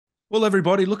Well,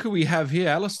 everybody, look who we have here.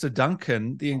 Alastair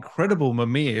Duncan, the incredible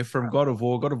Mimir from God of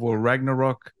War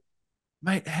Ragnarok.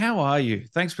 Mate, how are you?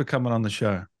 Thanks for coming on the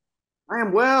show. I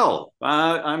am well.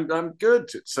 I'm good.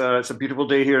 It's a beautiful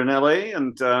day here in LA,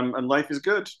 and life is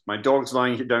good. My dog's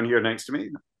lying down here next to me.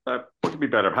 What could be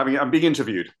better? I'm being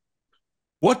interviewed.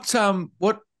 What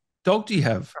dog do you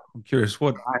have? I'm curious.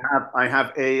 What? I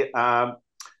have a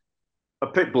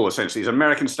pit bull essentially. He's an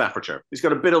American Staffordshire. He's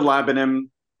got a bit of lab in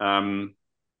him,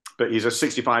 but he's a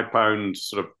 65 pound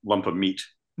sort of lump of meat.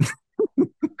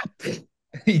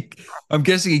 He, I'm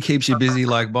guessing he keeps you busy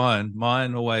like mine.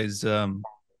 Mine always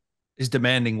is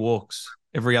demanding walks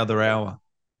every other hour.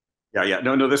 Yeah.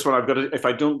 No. This one I've got to. If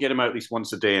I don't get him out at least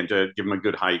once a day and to give him a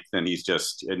good hike, then he's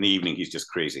just in the evening. He's just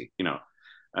crazy,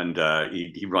 and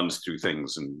he runs through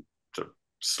things and sort of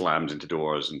slams into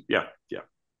doors and yeah.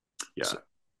 So,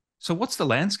 so what's the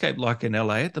landscape like in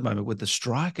LA at the moment with the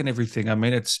strike and everything? I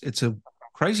mean, it's a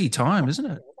crazy time, isn't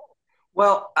it?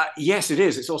 Well, yes, it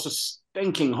is. It's also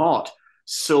stinking hot.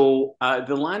 So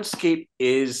the landscape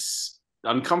is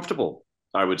uncomfortable,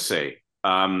 I would say.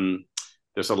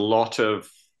 There's a lot of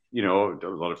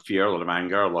fear, a lot of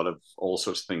anger, a lot of all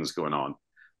sorts of things going on.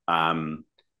 Um,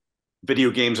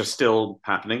 Video games are still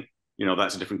happening.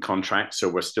 That's a different contract, so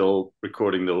we're still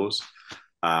recording those.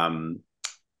 Um,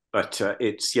 but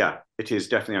it is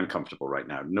definitely uncomfortable right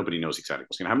now. Nobody knows exactly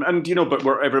what's going to happen, and but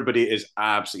where everybody is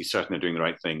absolutely certain they're doing the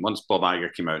right thing. Once Bob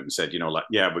Iger came out and said, like,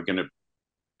 yeah, we're going to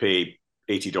pay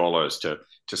 $80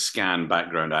 to scan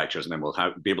background actors, and then we'll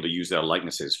be able to use their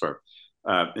likenesses for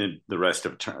in the rest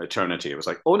of eternity. It was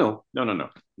like, oh no, no,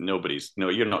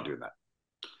 you're not doing that.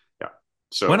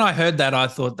 Yeah. When So I heard that, I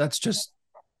thought that's just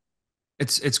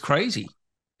it's crazy.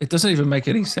 It doesn't even make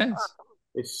any sense.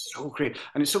 it's so crazy,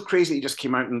 and it's so crazy. He just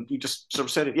came out and he just sort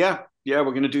of said it. Yeah,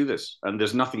 we're going to do this, and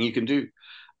there's nothing you can do.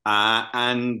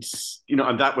 And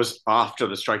and that was after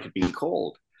the strike had been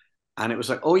called, and it was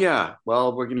like, oh yeah,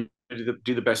 well, we're going to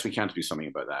do the best we can to do something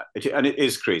about that. And it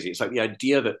is crazy. It's like the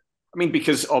idea that, I mean,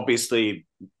 because obviously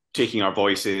taking our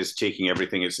voices, taking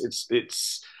everything,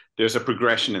 it's there's a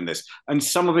progression in this, and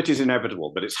some of it is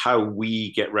inevitable, but it's how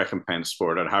we get recompense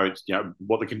for it, and how it's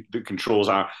what the controls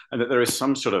are, and that there is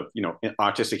some sort of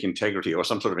artistic integrity or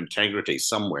some sort of integrity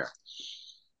somewhere.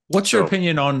 What's your So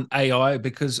opinion on AI?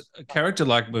 Because a character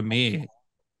like Mimir,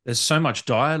 there's so much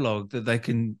dialogue that they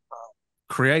can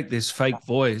create this fake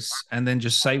voice and then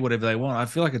just say whatever they want. I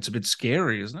feel like it's a bit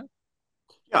scary, isn't it?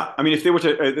 yeah, I mean, if they were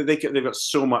to, they've got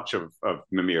so much of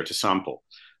Mimir to sample.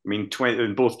 I mean,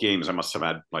 in both games, I must have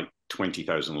had like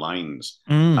 20,000 lines,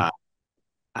 Mm. uh,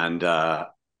 and uh,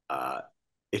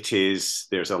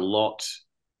 there's a lot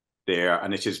there,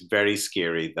 and it is very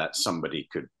scary that somebody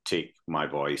could take my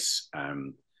voice,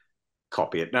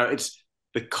 copy it. Now, it's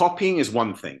the copying is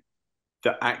one thing.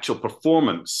 The actual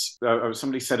performance,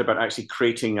 somebody said about actually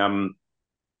creating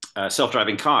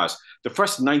self-driving cars. The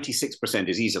first 96%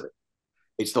 is easily.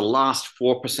 It's the last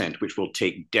 4% which will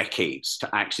take decades to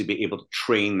actually be able to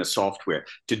train the software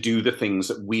to do the things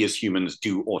that we as humans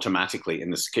do automatically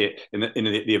in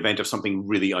the event of something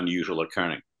really unusual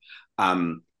occurring.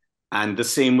 Um, and the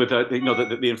same with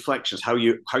the inflections,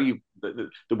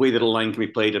 the way that a line can be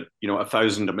played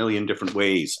 1,000, a million different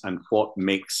ways, and what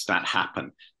makes that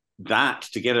happen. That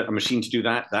to get a machine to do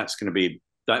that, that's going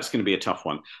to be a tough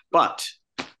one, but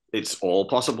it's all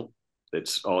possible.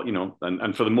 It's all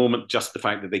and for the moment, just the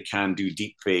fact that they can do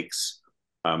deep fakes,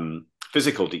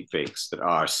 physical deep fakes that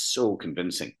are so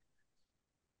convincing,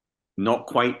 not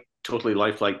quite totally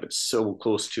lifelike, but so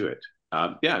close to it.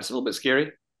 Yeah, it's a little bit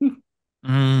scary.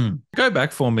 Mm. Go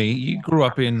back for me. You grew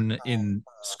up in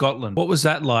Scotland. What was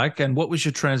that like, and what was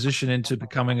your transition into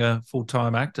becoming a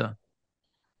full-time actor?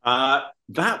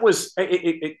 That was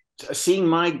seeing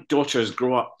my daughters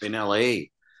grow up in LA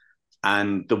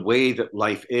and the way that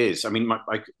life is. I mean,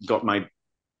 I got my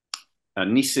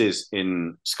nieces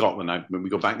in Scotland. We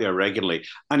go back there regularly,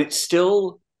 and it's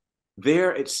still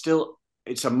there.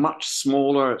 It's a much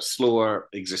smaller, slower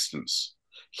existence.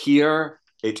 Here,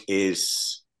 it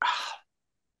is.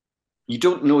 You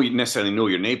don't necessarily know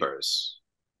your neighbors.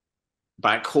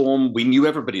 Back home, we knew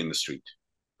everybody in the street.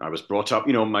 I was brought up.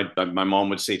 My mom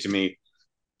would say to me,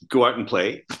 go out and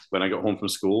play when I got home from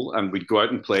school, and we'd go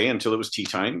out and play until it was tea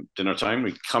time, dinner time.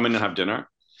 We'd come in and have dinner,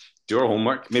 do our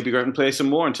homework, maybe go out and play some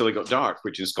more until it got dark,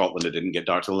 which in Scotland, it didn't get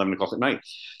dark till 11 o'clock at night.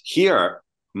 Here,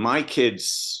 my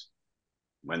kids,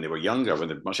 when they were younger, when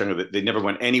they're much younger, they never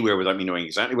went anywhere without me knowing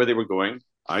exactly where they were going.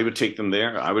 I would take them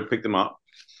there. I would pick them up.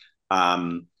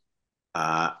 And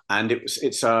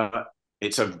it's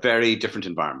a very different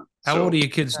environment. How old So are your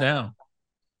kids now?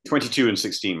 22 and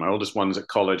 16. My oldest one's at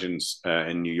college in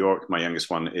New York. My youngest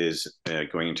one is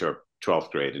going into her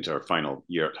 12th grade, into her final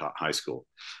year at high school.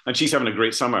 And she's having a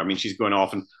great summer. I mean, she's going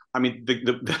off. And I mean,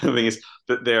 the thing is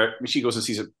that she goes and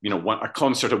sees a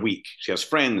concert a week. She has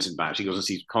friends in band. She goes and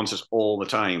sees concerts all the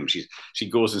time. She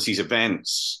goes and sees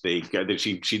events. They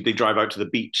drive out to the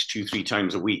beach 2-3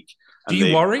 times a week. Do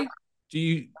you worry? Do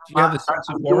you have the sense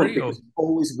of worry? Or?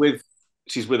 Because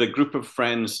she's with a group of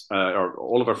friends, or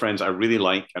all of her friends I really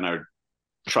like and I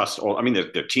trust. All I mean,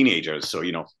 they're teenagers, so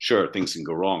sure, things can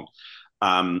go wrong.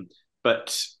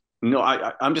 But no,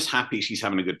 I'm just happy she's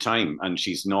having a good time, and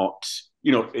she's not.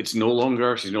 She's no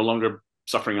longer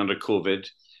suffering under COVID,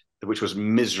 which was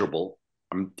miserable.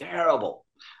 I'm terrible.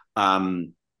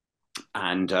 And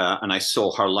I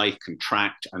saw her life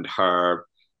contract and her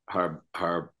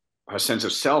sense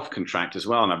of self contract as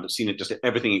well. And I've seen it, just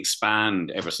everything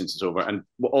expand ever since it's over. And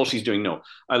all she's doing, no,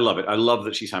 I love it. I love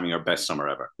that she's having her best summer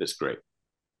ever. It's great.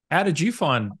 How did you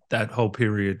find that whole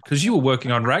period? Because you were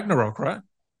working on Ragnarok, right?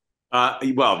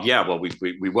 Well, yeah, well, we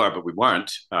were, but we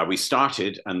weren't. We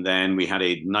started, and then we had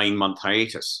a 9-month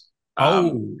hiatus.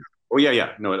 Oh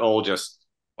yeah. No, it all just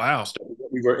wow. Started.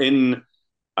 We were in.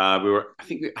 I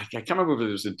can't remember if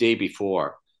it was the day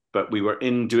before, but we were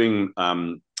in doing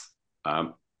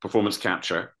performance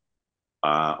capture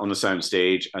on the sound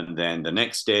stage, and then the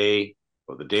next day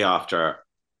or the day after,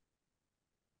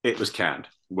 it was canned.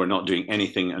 We're not doing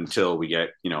anything until we get,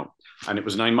 and it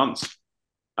was 9 months.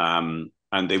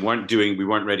 And we weren't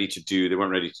ready to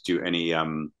do any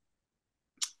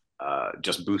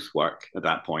just booth work at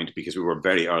that point, because we were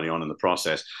very early on in the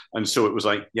process. And so it was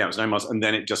like, yeah, it was 9 months. And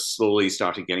then it just slowly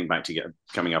started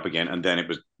coming up again. And then it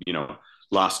was,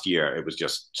 last year, it was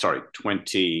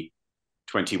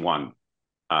 2021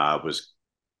 was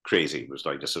crazy. It was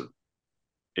like just sort of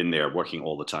in there working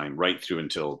all the time, right through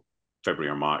until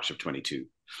February or March of 22.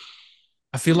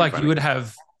 I feel like you would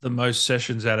have the most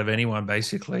sessions out of anyone,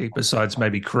 basically, besides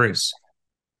maybe Chris.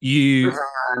 Chris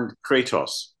and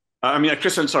Kratos.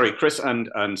 Chris and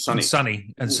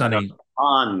Sonny. And Sonny.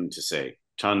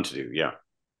 Ton to do, yeah.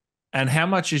 And how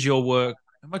much of your work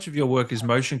is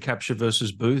motion capture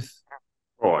versus booth?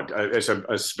 Oh, it's a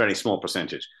very small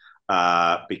percentage,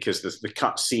 because the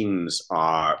cut scenes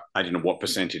are, I don't know what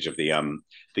percentage of the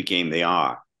game they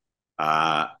are,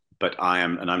 but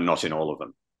I'm not in all of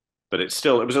them. But it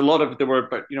was a lot of, there were,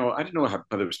 but I don't know how,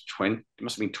 but there was 20, it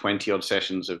must have been 20 odd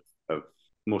sessions of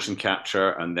motion capture.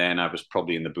 And then I was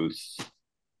probably in the booth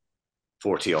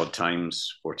 40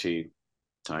 times,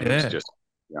 yeah. Just,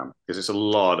 because it's a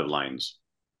lot of lines.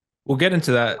 We'll get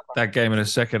into that game in a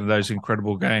second, those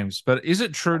incredible games. But is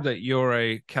it true that you're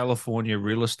a California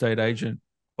real estate agent?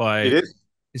 It is.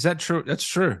 Is that true? That's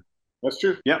true. That's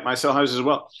true. Yeah, I sell houses as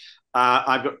well.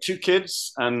 I've got 2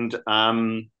 kids, and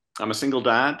I'm a single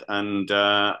dad, and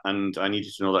I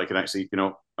needed to know that I could actually,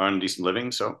 earn a decent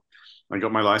living. So I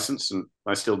got my license, and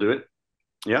I still do it.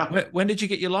 Yeah. When did you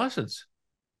get your license?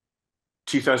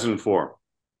 2004.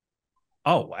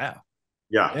 Oh, wow.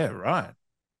 Yeah. Yeah, right.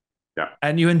 Yeah.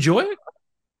 And you enjoy it?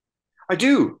 I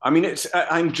do. I mean,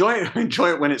 I enjoy it. I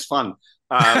enjoy it when it's fun.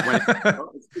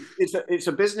 It's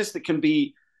a business that can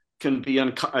be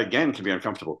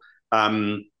uncomfortable.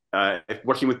 I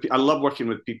love working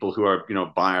with people who are,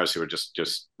 buyers who are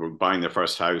just buying their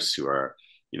first house, who are,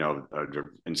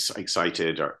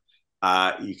 excited, or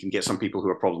you can get some people who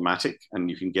are problematic, and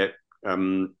you can get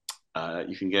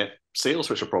sales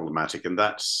which are problematic, and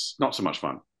that's not so much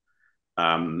fun.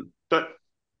 But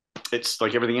it's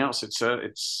like everything else. It's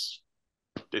an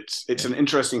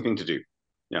interesting thing to do.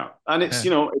 Yeah. And it's,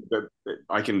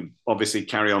 I can obviously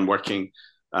carry on working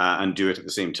and do it at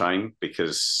the same time,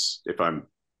 because if I've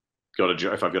got a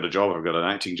job, I've got an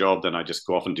acting job, then I just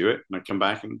go off and do it, and I come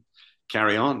back and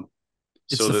carry on.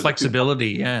 It's the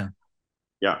flexibility. Yeah.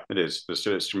 Yeah, it is.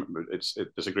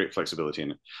 There's a great flexibility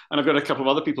in it. And I've got a couple of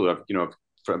other people who have,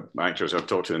 from actors I've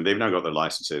talked to, and they've now got their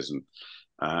licenses, and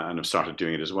have started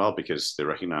doing it as well, because they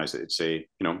recognize that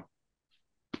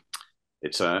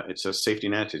it's a safety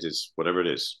net. It is whatever it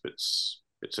is.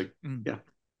 Yeah.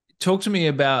 Talk to me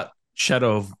about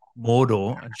Shadow of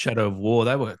Mordor and Shadow of War.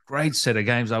 They were a great set of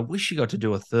games. I wish you got to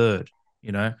do a third,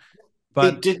 but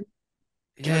they didn't.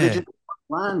 Yeah, they didn't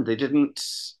plan. They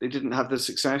didn't have the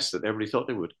success that everybody thought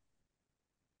they would.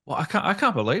 Well, I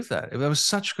can't believe that. They were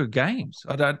such good games.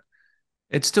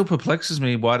 It still perplexes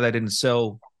me why they didn't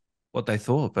sell what they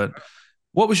thought. But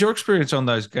what was your experience on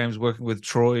those games, working with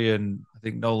Troy and I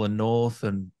think Nolan North,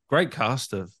 and great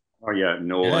cast of? Oh yeah,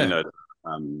 Nolan,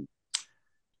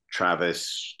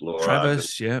 Travis, Laura.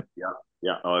 Yeah.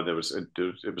 Oh, it was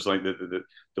like the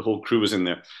whole crew was in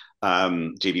there.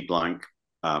 JB Blanc,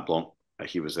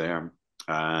 he was there,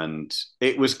 and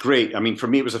it was great. I mean, for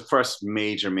me, it was the first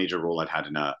major role I'd had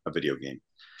in a video game,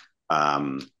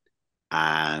 um,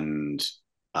 and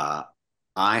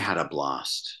I had a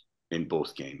blast in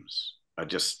both games. I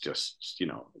just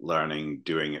learning,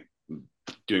 doing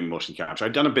motion capture.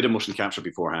 I'd done a bit of motion capture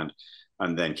beforehand,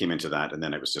 and then came into that, and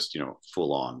then it was just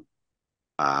full on.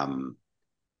 Um,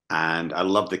 and I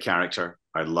loved the character.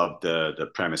 I loved the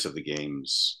premise of the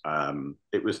games.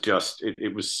 It was just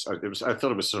it was I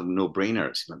thought it was sort of no brainer.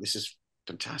 It's like, this is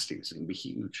fantastic. This is going to be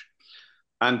huge,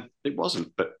 and it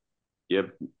wasn't. But yeah,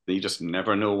 you just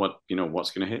never know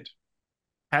what's going to hit.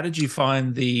 How did you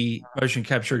find the motion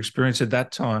capture experience at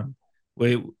that time?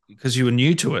 Where because you were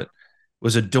new to it,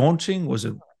 was it daunting? Was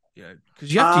it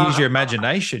because you have to use Uh, your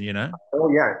imagination, you know? oh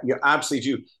yeah, you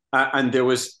absolutely do. And there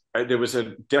was a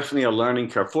definitely a learning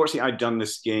curve. Fortunately, I'd done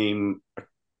this game.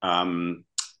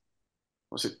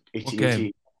 Was it What 1880?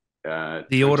 game?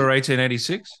 The Order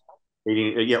 1886?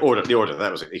 18, yeah, the order.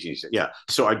 That was it, 1886. Yeah.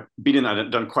 So I'd been in.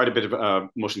 I'd done quite a bit of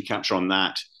motion capture on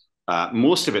that.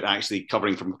 Most of it actually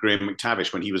covering from Graham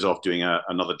McTavish when he was off doing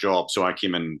another job. So I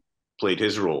came and played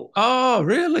his role. Oh,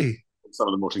 really? Some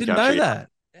of the motion Didn't know capture. that.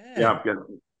 Yeah. Yeah.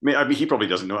 Yeah. I mean, he probably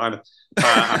doesn't know either.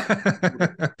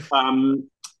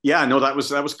 Yeah, no, that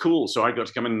was cool. So I got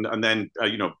to come in and then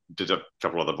did a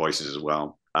couple other voices as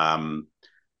well.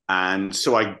 And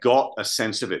so I got a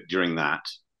sense of it during that,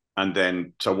 and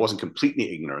then so I wasn't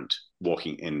completely ignorant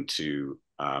walking into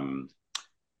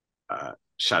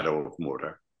Shadow of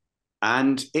Mordor.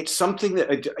 And it's something that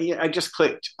I just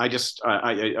clicked. I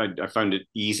found it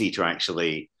easy to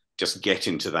actually just get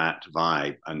into that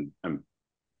vibe and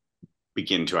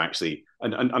begin to actually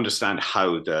and understand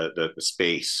how the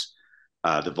space,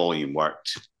 the volume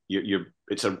worked. You're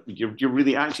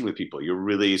really acting with people. You're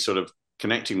really sort of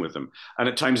connecting with them, and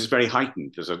at times it's very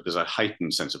heightened. There's a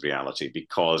heightened sense of reality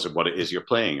because of what it is you're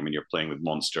playing. I mean, you're playing with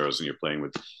monsters, and you're playing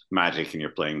with magic, and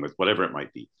you're playing with whatever it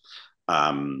might be.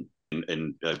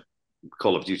 In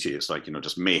Call of Duty, it's like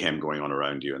just mayhem going on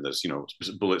around you, and there's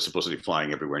bullets supposedly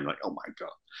flying everywhere, and you're like, oh my god.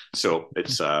 So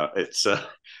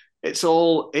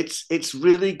it's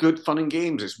really good fun and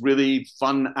games. It's really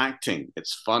fun acting.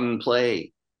 It's fun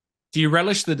play. Do you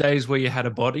relish the days where you had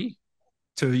a body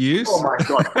to Oh use? my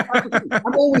god,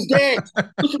 I'm always dead.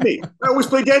 Look at me. I always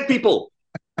play dead people.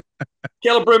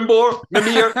 Celebrimbor,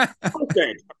 Mimir, I'm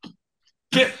dead.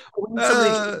 Get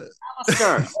Uh,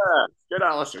 Alastair. Yeah, get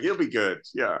Alastair. He'll be good.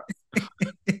 Yeah.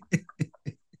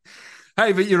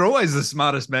 hey, but you're always the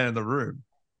smartest man in the room.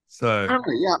 So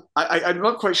Apparently, yeah. I'm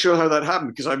not quite sure how that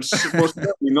happened because I'm most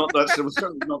certainly not. That was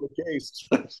certainly not the case.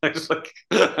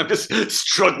 I'm just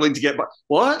struggling to get back.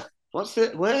 What? What's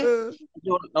it? Where?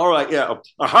 uh, All right. Yeah.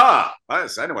 Aha! I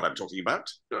know what I'm talking about.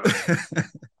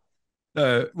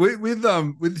 no, with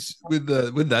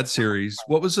that series,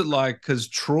 what was it like? Because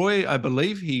Troy, I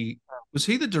believe he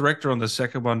the director on the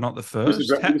second one, not the He was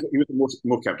first. he was the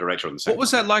mocap director on the What second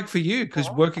was one. that like for you? Because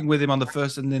working with him on the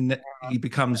first, and then he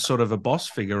becomes sort of a boss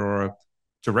figure or a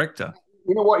director.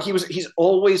 You know what? He's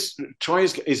always Troy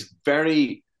is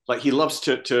very like he loves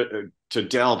to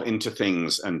delve into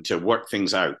things and to work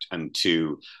things out and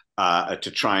to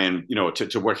try and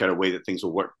to work out a way that things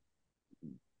will work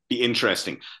be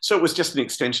interesting. So it was just an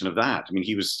extension of that. I mean,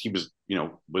 he was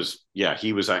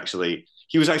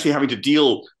actually having to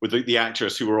deal with the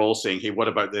actors who were all saying, "Hey, what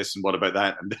about this and what about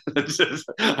that?" And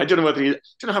I don't know don't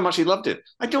know how much he loved it.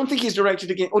 I don't think he's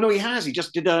directed a game. Oh no, he has. He's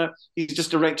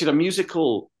just directed a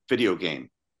musical video game.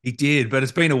 He did, but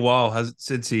it's been a while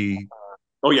since he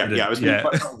Oh yeah, did it. yeah. It's been Yeah.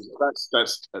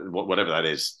 that's whatever that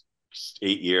is,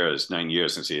 8 years, 9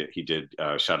 years since he did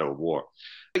Shadow of War.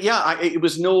 But yeah,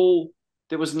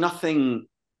 there was nothing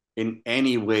in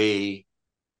any way.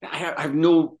 I have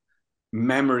no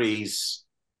memories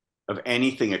of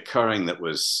anything occurring that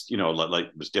was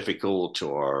like was difficult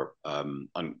or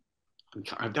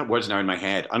I've got words now in my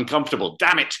head. Uncomfortable.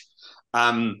 Damn it.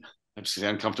 I'm just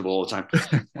uncomfortable all the time.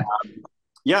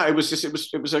 Yeah, it was just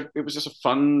a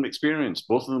fun experience.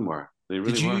 Both of them were. They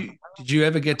Did really were. you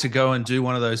ever get to go and do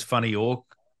one of those funny orc?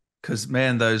 Because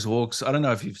man, those orcs, I don't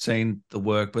know if you've seen the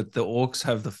work, but the orcs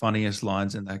have the funniest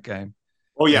lines in that game.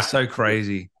 Oh They're yeah, so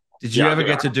crazy. Did you yeah. ever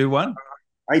get to do one?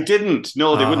 I didn't.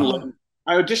 No, they wouldn't let Oh, me.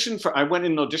 I went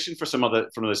in and auditioned for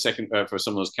for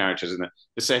some of those characters in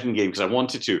the second game because I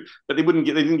wanted to, but they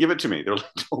didn't give it to me. They were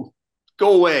like, "Oh,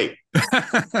 go away.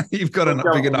 you've got a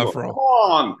Come big enough role.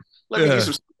 on, let me do Yeah.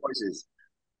 some voices."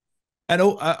 And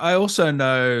I also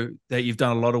know that you've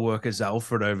done a lot of work as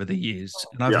Alfred over the years,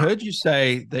 and I've Yeah, heard you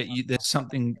say that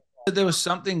there was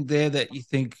something there that you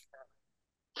think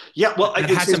yeah. Well, that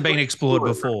hasn't been explored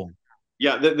before.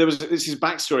 Yeah, there was this his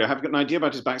backstory. I have got an idea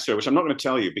about his backstory, which I'm not going to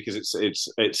tell you because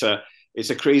it's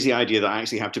a crazy idea that I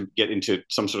actually have to get into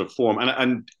some sort of form,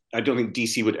 and I don't think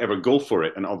DC would ever go for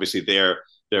it. And obviously, they're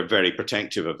very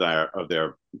protective of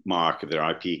their mark, of their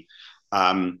IP.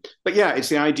 But yeah, it's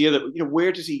the idea that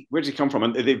where does he come from?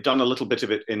 And they've done a little bit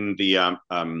of it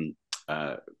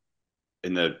uh,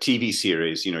 in the TV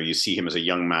series. You know, you see him as a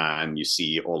young man, you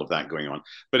see all of that going on,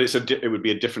 but it would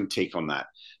be a different take on that,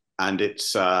 and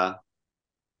it's.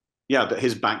 Yeah, that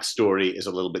his backstory is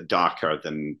a little bit darker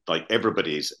than like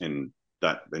everybody's in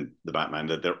the Batman.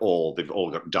 That they've all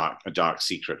got a dark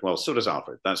secret. Well, so does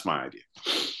Alfred. That's my idea.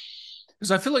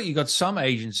 Because I feel like you got some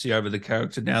agency over the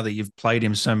character now that you've played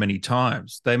him so many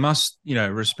times. They must,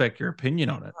 respect your opinion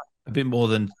on it a bit more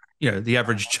than the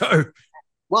average Joe.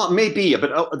 Well, maybe,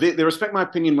 but they respect my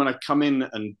opinion when I come in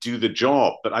and do the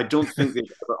job. But I don't think they've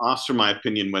ever asked for my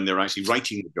opinion when they're actually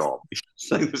writing the job. It's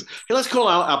like this, hey, let's call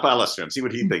up Alastair and see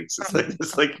what he thinks.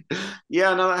 It's like,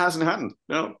 yeah, no, that hasn't happened.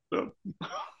 No, no.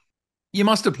 You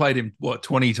must have played him, what,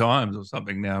 20 times or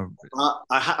something now?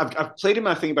 I've played him,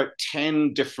 I think, about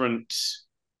 10 different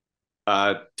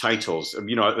titles.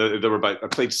 There were I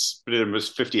played, there was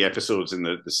 50 episodes in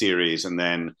the series, and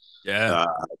then Yeah.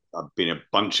 I've been in a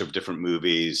bunch of different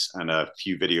movies and a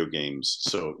few video games.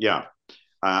 So yeah,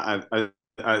 I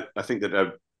think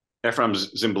that Ephraim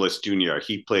Zimbalist Jr. I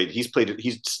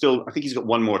think he's got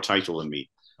one more title than me.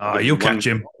 Oh, you'll catch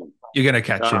him. You're going to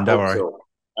catch him. Don't worry. So.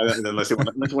 Unless they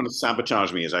want to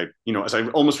sabotage me as I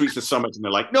almost reach the summit and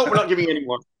they're like, no, we're not giving you any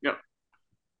more.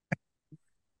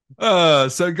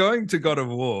 So going to God of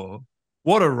War,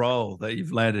 what a role that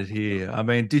you've landed here. I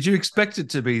mean, did you expect it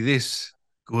to be this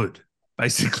good,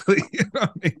 basically?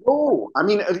 No, I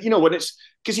mean, when it's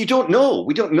because you don't know.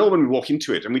 We don't know when we walk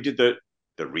into it, and we did the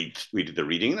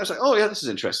reading, and I was like, oh yeah, this is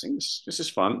interesting. This is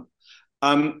fun.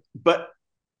 But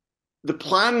the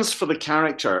plans for the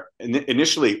character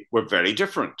initially were very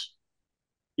different.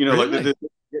 Really?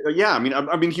 Yeah.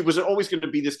 I mean, he was always going to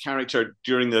be this character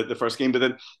during the first game, but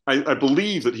then I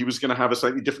believe that he was going to have a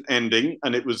slightly different ending,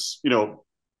 and it was,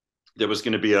 there was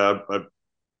going to be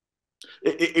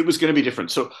it was going to be different.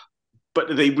 So,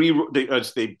 but they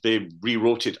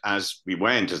rewrote it as we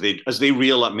went, as they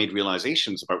made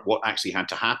realizations about what actually had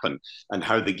to happen and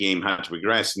how the game had to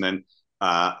progress, and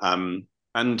then.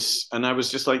 And I was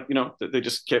just like, they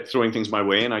just kept throwing things my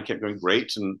way, and I kept going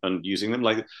great and using them,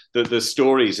 like the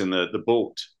stories in the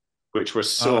boat, which were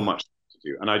so much to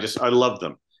do, and I loved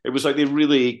them. It was like they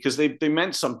really, because they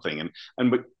meant something,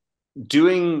 and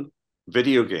doing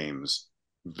video games,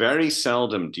 very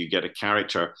seldom do you get a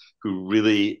character who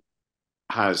really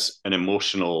has an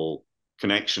emotional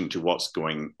connection to what's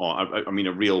going on. I mean,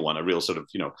 a real one, a real sort of,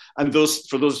 and those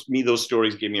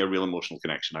stories gave me a real emotional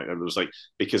connection. It was like,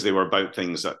 because they were about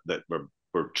things that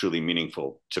were truly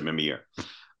meaningful to Mimir.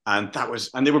 And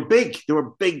they were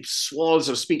big swaths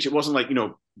of speech. It wasn't like,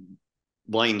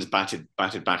 lines batted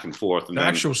back and forth. And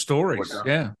actual stories.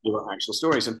 Yeah. They were actual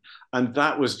stories. And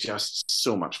that was just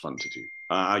so much fun to do.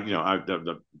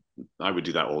 I would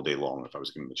do that all day long if I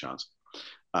was given the chance.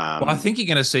 Well, I think you're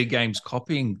going to see games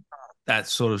copying that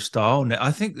sort of style. Now,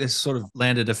 I think this sort of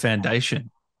landed a foundation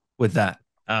with that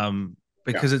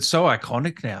because it's so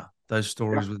iconic now, those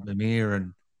stories with Mimir,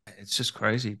 and it's just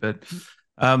crazy. But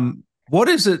what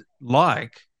is it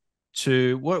like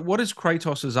what is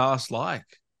Kratos' ass like,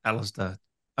 Alastair?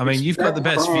 I mean, you've got the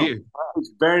best view.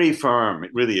 It's very firm.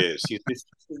 It really is.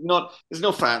 There's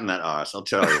no fat in that arse, I'll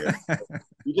tell you.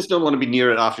 You just don't want to be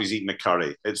near it after he's eaten a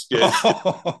curry. It's just...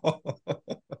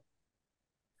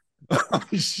 Oh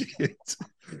shit!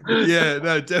 Yeah,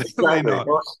 no, definitely not.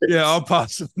 Yeah, I'll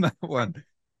pass on that one.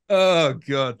 Oh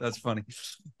god, that's funny.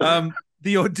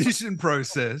 The audition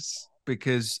process,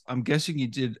 because I'm guessing you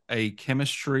did a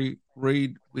chemistry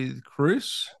read with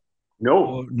Chris.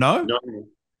 No.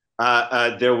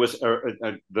 There was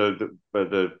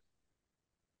the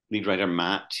lead writer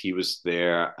Matt. He was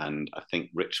there, and I think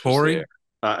Rich was Corey. there.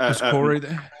 Was Corey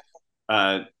there?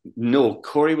 No,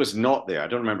 Corey was not there. I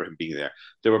don't remember him being there.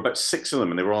 There were about 6 of them,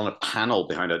 and they were on a panel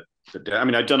behind I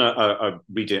mean, I'd done a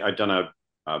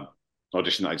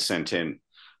audition that I'd sent in,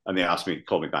 and they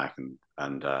called me back,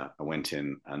 and I went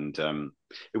in, and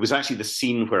it was actually the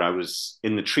scene where I was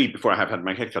in the tree before I had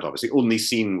my head cut off. It's the only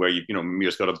scene where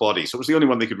Mimir's got a body, so it was the only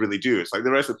one they could really do. It's like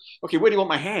the rest of, okay, where do you want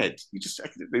my head? You just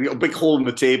a big hole in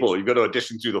the table. You've got to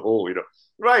audition through the hole,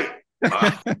 right?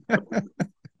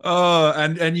 Oh,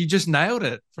 and you just nailed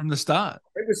it from the start.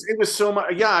 It was so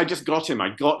much. Yeah, I just got him. I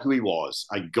got who he was.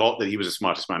 I got that he was the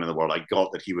smartest man in the world. I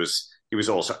got that he was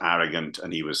also arrogant,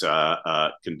 and he was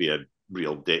can be a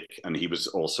real dick, and he was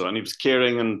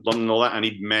caring and all that, and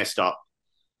he messed up.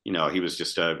 he was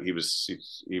just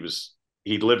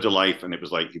he'd lived a life, and it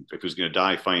was like if he was going to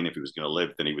die, fine. If he was going to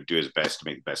live, then he would do his best to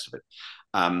make the best of it.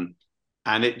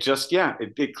 And it just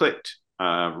it clicked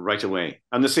right away.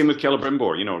 And the same with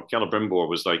Celebrimbor. Celebrimbor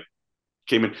was like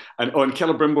came in, and on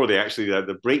Celebrimbor they actually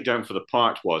the breakdown for the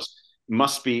part was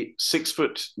must be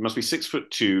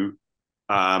 6'2",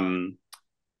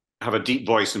 have a deep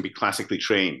voice and be classically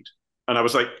trained. And I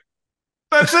was like,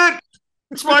 that's it.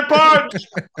 It's my part.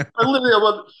 I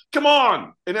went, come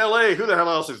on, in LA, who the hell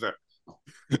else is there?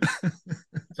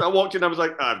 So I walked in, I was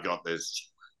like, I've got this.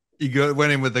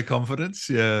 Went in with the confidence,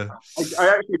 yeah.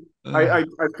 I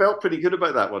felt pretty good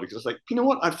about that one because I was like, you know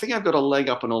what? I think I've got a leg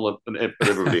up on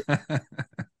everybody.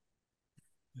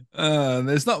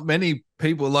 There's not many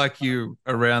people like you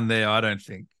around there, I don't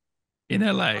think, in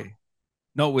LA.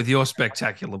 Not with your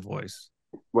spectacular voice.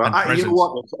 Well, you know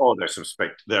what? There's some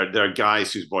there are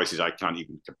guys whose voices I can't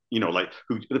even, like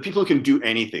the people who can do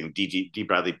anything. D.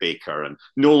 Bradley Baker and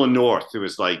Nolan North, who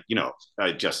is like,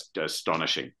 just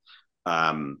astonishing.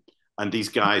 And these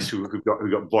guys who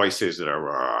got voices that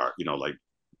are, like,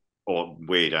 all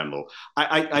way down low.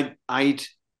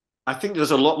 I think there's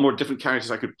a lot more different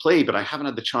characters I could play, but I haven't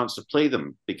had the chance to play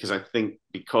them because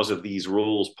of these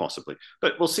roles possibly.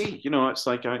 But we'll see. It's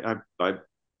like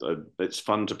it's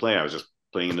fun to play. I was just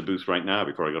playing in the booth right now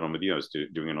before I got on with you. I was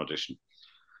doing an audition.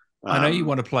 I know you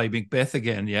want to play Macbeth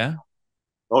again, yeah?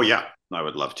 Oh yeah, I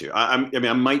would love to. I mean,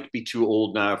 I might be too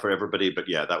old now for everybody, but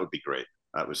yeah, that would be great.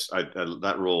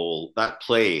 That role, that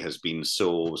play has been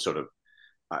so sort of.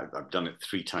 I've done it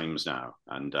 3 times now,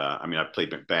 and I mean, I've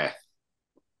played Macbeth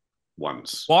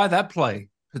once. Why that play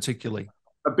particularly?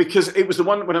 Because it was the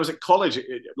one when I was at college.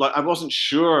 Like I wasn't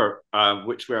sure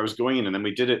which way I was going in, and then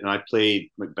we did it, and I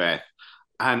played Macbeth,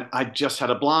 and I just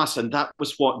had a blast. And that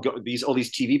was what got all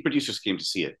these TV producers came to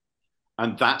see it,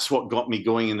 and that's what got me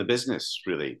going in the business.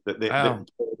 Really, the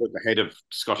head of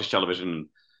Scottish Television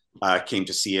came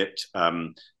to see it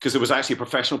because there was actually a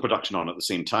professional production on at the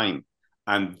same time,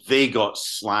 and they got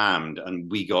slammed,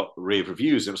 and we got rave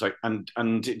reviews. It was like, and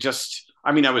it just.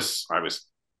 I mean, I was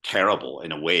terrible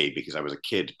in a way because I was a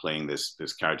kid playing this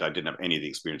character. I didn't have any of the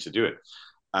experience to do it.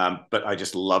 But I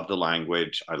just loved the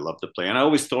language. I loved the play. And I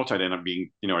always thought I'd end up being,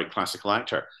 a classical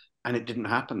actor. And it didn't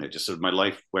happen. It just sort of, my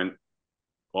life went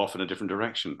off in a different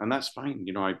direction. And that's fine.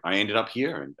 I ended up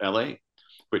here in LA,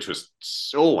 which was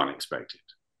so unexpected.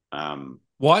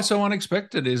 Why so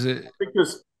unexpected? Is it?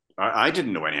 Because I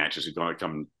didn't know any actors who going to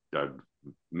come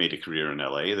made a career in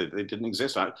LA. They didn't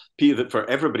exist. For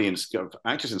everybody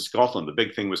actors in Scotland, the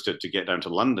big thing was to get down to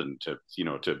London to be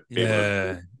able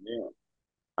to.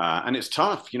 And it's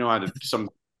tough. I had some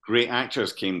great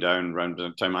actors came down around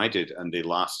the time I did, and they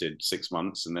lasted 6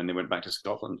 months, and then they went back to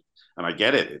Scotland. And I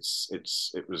get it.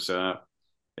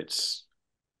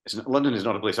 London is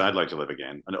not a place I'd like to live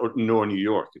again, nor New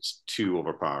York. It's too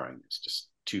overpowering. It's just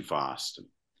too fast. And,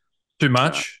 too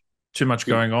much. Too much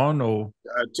going on, or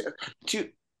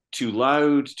too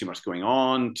loud, too much going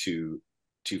on, too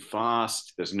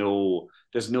fast. There's no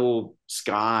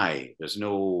sky. There's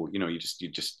no, you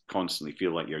just constantly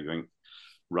feel like you're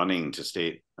running to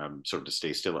stay to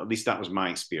stay still. At least that was my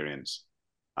experience.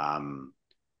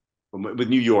 With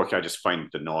New York, I just find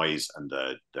the noise and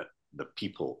the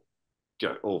people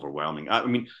overwhelming. I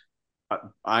mean,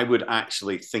 I would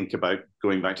actually think about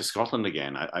going back to Scotland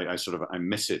again. I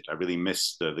miss it. I really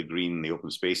miss the green, the open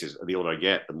spaces. The older I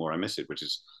get, the more I miss it, which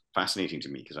is fascinating to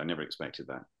me because I never expected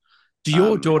that. Do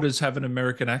your daughters have an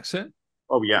American accent?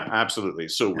 Oh yeah, absolutely.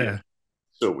 It's so weird. Yeah.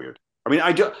 So weird. I mean,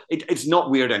 it's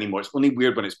not weird anymore. It's only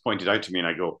weird when it's pointed out to me and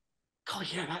I go, oh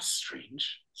yeah, that's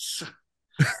strange.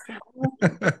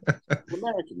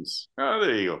 Americans. Oh,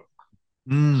 there you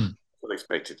go.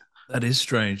 Unexpected. That is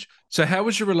strange. So how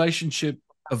was your relationship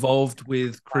evolved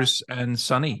with Chris and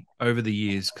Sonny over the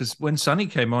years? Because when Sonny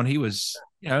came on, he was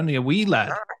only a wee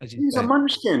lad. He's a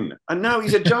munchkin, and now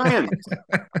he's a giant.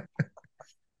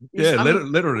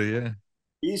 Literally, yeah.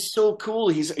 He's so cool.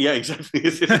 Exactly.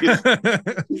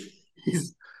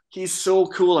 He's so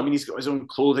cool. I mean, he's got his own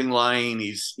clothing line.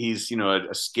 He's a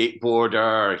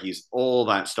skateboarder. He's all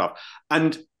that stuff.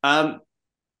 And my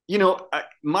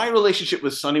relationship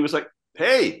with Sonny was like,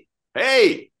 hey,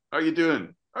 how are you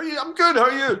doing? I'm good. How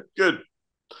are you? Good.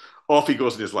 Off he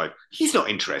goes in his life. He's not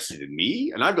interested in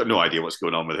me, and I've got no idea what's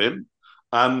going on with him.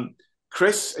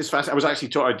 Chris is fast. I was actually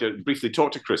briefly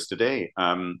talked to Chris today,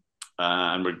 and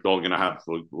we're all going to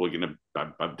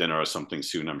have dinner or something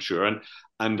soon, I'm sure.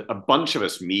 And a bunch of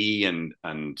us, me and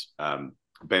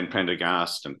Ben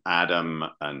Prendergast and Adam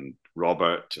and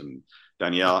Robert and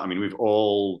Danielle. I mean,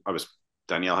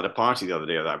 Danielle had a party the other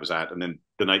day that I was at, and then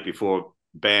the night before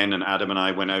Ben and Adam and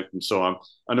I went out and saw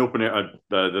an open air,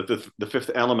 the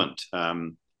Fifth Element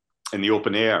in the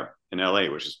open air in LA,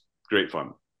 which is great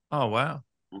fun. Oh wow.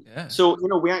 Yeah. So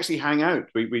we actually hang out.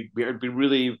 We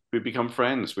become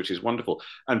friends, which is wonderful.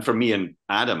 And for me and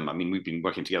Adam, I mean, we've been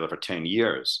working together for 10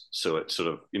 years, so it's sort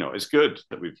of it's good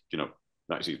that we've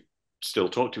actually still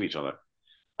talk to each other.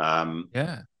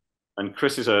 Yeah. And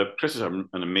Chris is an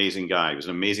amazing guy. He was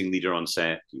an amazing leader on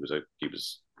set.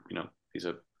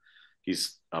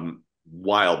 He's a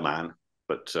wild man,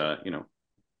 but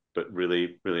but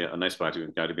really really a nice guy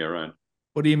to be around.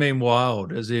 What do you mean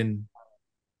wild? As in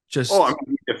Oh, I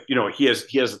just mean, he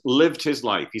has lived his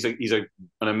life. He's an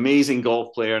amazing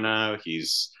golf player now.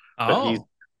 But oh.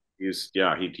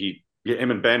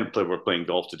 him and Ben were playing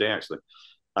golf today actually.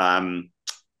 Um,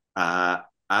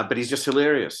 but he's just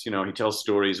hilarious. He tells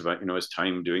stories about his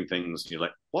time doing things. And you're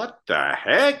like, what the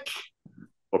heck?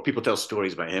 Or people tell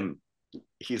stories about him.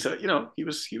 He's a you know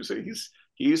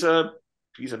he's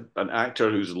an actor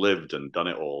who's lived and done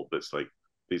it all. But it's like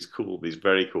he's cool. He's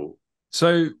very cool.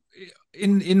 So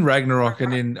in Ragnarok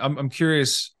and I'm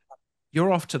curious,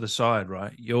 you're off to the side,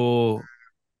 right?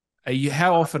 Are you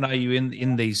how often are you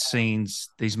in these scenes,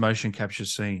 these motion capture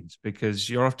scenes? Because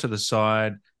you're off to the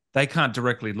side, they can't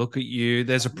directly look at you.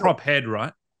 There's a No, prop head,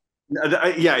 right?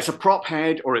 yeah, it's a prop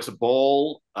head or it's a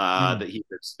ball Mm. that he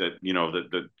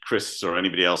that Chris or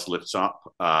anybody else lifts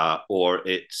up, or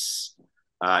it's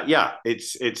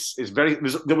it's very.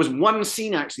 There was one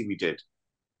scene actually we did.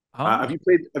 Oh, Have you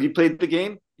played the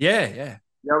game? yeah, yeah.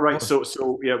 Yeah, Of right. course.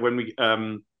 So yeah,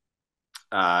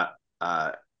 uh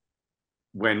uh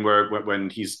when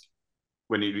he's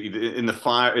when he in the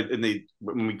fire in the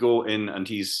when we go in and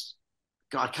he's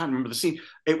God, I can't remember the scene.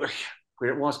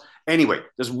 Where it was. Anyway,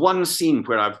 there's one scene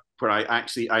where I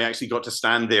actually got to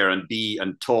stand there and be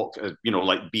and talk,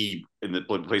 like be in the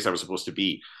place I was supposed to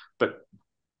be. But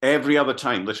every other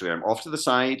time, literally, I'm off to the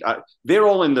side. They're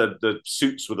all in the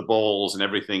suits with the balls and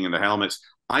everything and the helmets.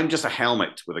 I'm just a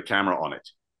helmet with a camera on it.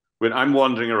 When I'm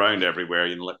wandering around everywhere,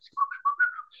 like,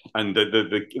 and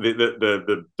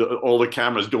all the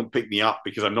cameras don't pick me up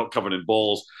because I'm not covered in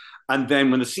balls. And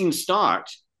then when the scenes start,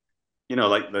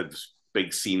 like the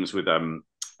big scenes with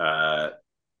uh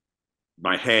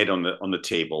my head on the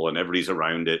table and everybody's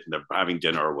around it and they're having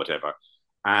dinner or whatever.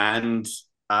 And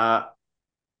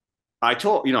I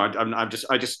talk,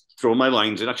 I just throw my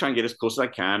lines in. I try and get as close as I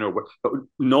can, but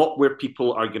not where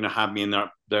people are going to have me in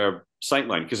their sight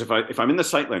line. Because if I'm in the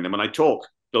sight line, then when I talk,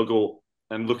 they'll go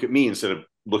and look at me instead of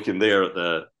looking there at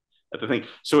the thing.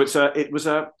 So it was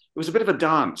a bit of a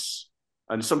dance,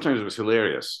 and sometimes it was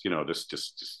hilarious.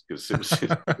 Just because it was just,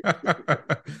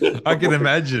 I can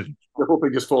imagine. the whole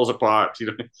thing just falls apart.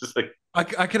 It's just like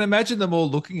I can imagine them all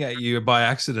looking at you by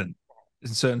accident in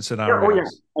certain yeah, oh yeah.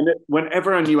 scenarios. And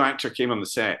whenever a new actor came on the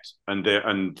set and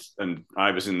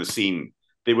I was in the scene,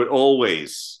 they would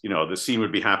always, the scene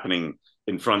would be happening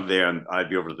in front there, and I'd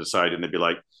be over to the side, and they'd be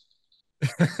like,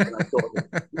 and I thought,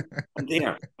 "I'm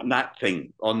there, I'm that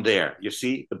thing on there. You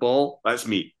see the ball? That's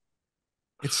me."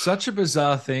 It's such a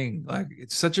bizarre thing. Like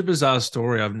it's such a bizarre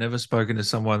story. I've never spoken to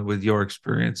someone with your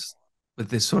experience with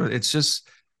this sort of. It's just,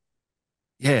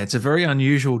 yeah, it's a very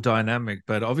unusual dynamic,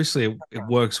 but obviously it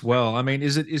works well. I mean,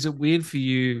 is it weird for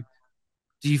you?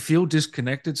 Do you feel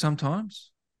disconnected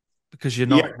sometimes because you're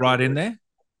Yeah, not right in there?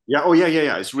 yeah, oh yeah, yeah,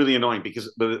 yeah. It's really annoying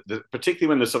because particularly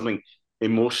when there's something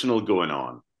emotional going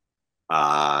on,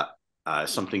 uh,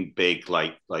 something big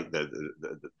like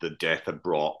the death of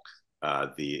Brock,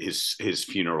 his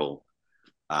funeral,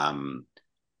 um,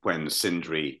 when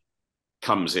Sindri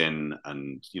comes in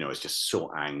and is just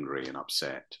so angry and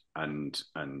upset, and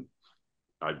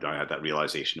I had that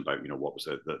realization about what was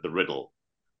the riddle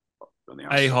when they A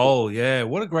asked hole, yeah.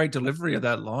 What a great delivery of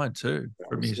that line too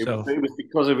from yourself.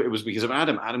 it was because of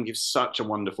Adam. Adam gives such a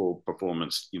wonderful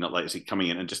performance, like is he coming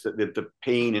in and just the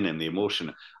pain in him, the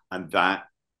emotion, and that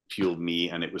fueled me.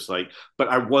 And it was like, but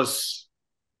I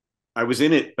was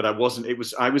in it, but I wasn't. It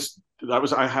was I was that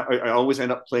was I always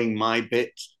end up playing my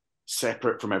bit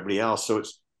separate from everybody else, so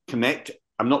it's connect.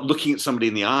 I'm not looking at somebody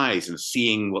in the eyes and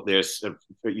seeing what they're,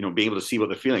 being able to see what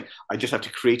they're feeling. I just have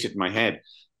to create it in my head,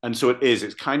 and so it is.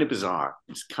 It's kind of bizarre.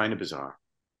 It's kind of bizarre.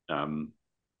 Um,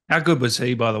 How good was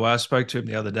he, by the way? I spoke to him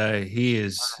the other day. He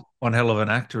is one hell of an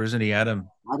actor, isn't he, Adam?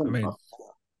 I Adam, mean,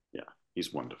 yeah,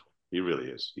 he's wonderful. He really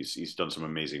is. He's done some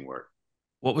amazing work.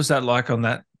 what was that like on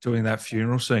that doing that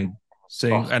funeral scene,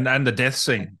 seeing Oh, and the death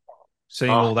scene,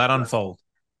 seeing oh, all that unfold?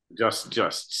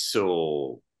 just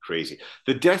so crazy.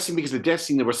 The death scene, because the death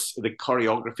scene, there was the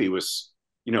choreography was,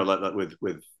 like that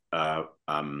with uh,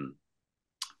 um,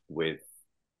 with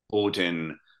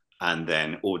Odin and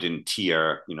then Odin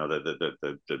Tyr, you know,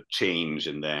 the change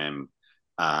in them,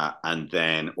 and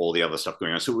then all the other stuff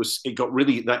going on. So it got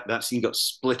really that scene got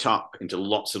split up into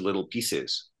lots of little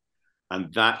pieces,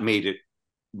 and that made it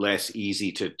less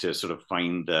easy to sort of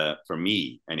find for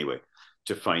me anyway,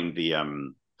 to find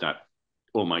that,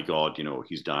 oh my god, you know,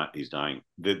 he's dying.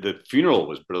 The funeral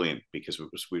was brilliant because it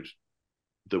was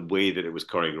the way that it was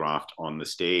choreographed on the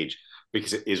stage,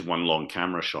 because it is one long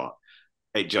camera shot.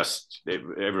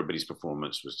 Everybody's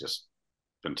performance was just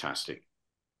fantastic.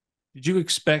 Did you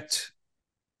expect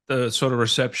the sort of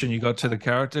reception you got to the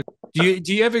character? Do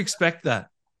you ever expect that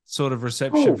sort of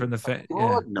reception from the fan?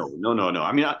 Yeah. No.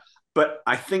 I mean, but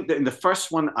I think that in the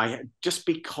first one, just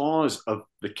because of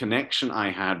the connection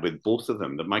I had with both of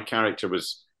them, that my character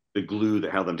was the glue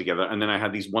that held them together, and then I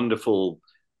had these wonderful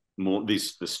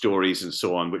the stories and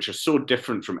so on, which are so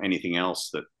different from anything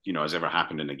else that, you know, has ever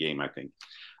happened in a game, I think.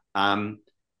 Yeah,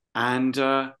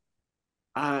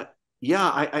 I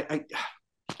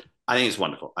think it's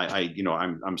wonderful.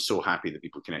 I'm so happy that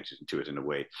people connected to it in a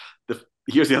way.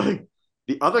 Here's the other thing.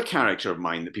 The other character of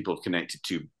mine that people have connected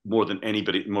to more than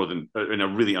anybody, more than in a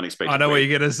really unexpected way. I know what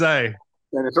you're going to say.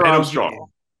 Senator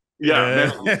Armstrong. Yeah.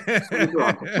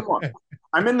 Come on.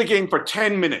 I'm in the game for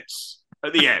 10 minutes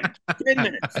at the end. 10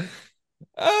 minutes.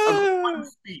 I've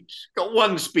got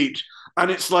one speech.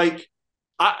 And it's like,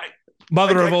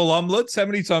 Mother of all omelets. How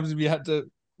many times have you had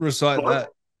to recite that?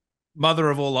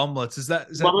 Mother of all omelets. Is that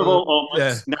Mother of all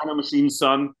omelets? Yeah. Nano Machine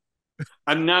Son.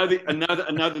 And now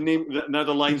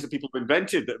the lines that people have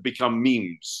invented that have become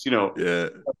memes. You know. Yeah.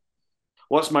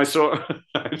 What's my source?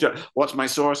 What's my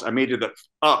source? I made it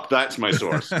up. That's my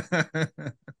source.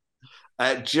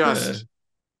 And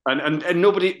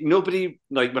nobody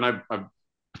like when I've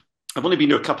only been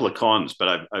to a couple of cons,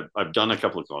 but I've done a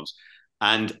couple of cons,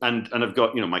 and I've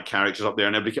got, you know, my characters up there,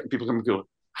 and people come and go,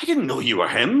 I didn't know you were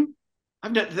him. I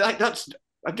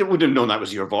wouldn't have known that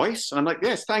was your voice. And I'm like,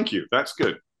 yes, thank you. That's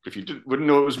good. If you wouldn't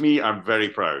know it was me, I'm very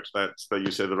proud. That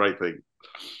you said the right thing.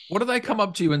 What do they come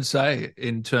up to you and say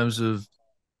in terms of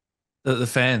the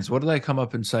fans? What do they come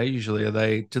up and say usually?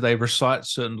 Do they recite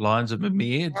certain lines of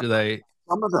Mimir? Do they?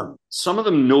 Some of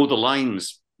them know the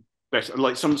lines better.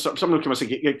 Like some of them come and say,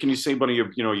 "Can you say one of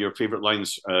your favorite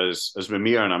lines as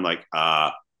Mimir?" And I'm like,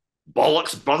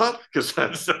 bollocks, brother, because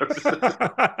that's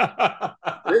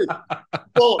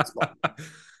bollocks, brother.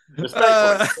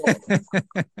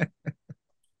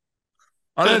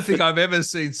 I don't think I've ever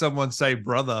seen someone say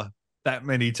brother that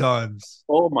many times.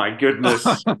 Oh my goodness.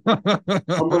 And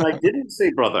when I didn't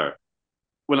say brother,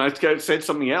 when I said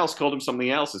something else, called him something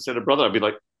else instead of brother, I'd be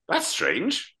like, that's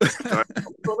strange. Brother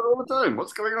all the time.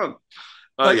 What's going on?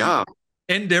 Yeah.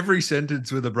 End every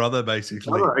sentence with a brother,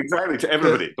 basically. Brother, exactly, to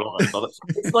everybody. Brother.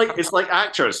 It's like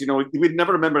actors, you know, we'd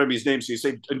never remember anybody's name. So you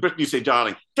say, in Britain, you say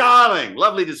darling. Darling,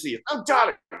 lovely to see you. Oh,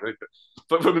 darling.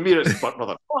 But for Mimir, it's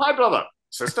brother. Oh, hi, brother.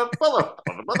 Sister, brother.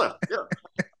 Yeah.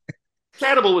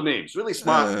 Terrible with names. Really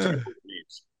smart. Terrible with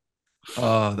names.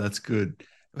 Oh, that's good.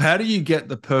 How do you get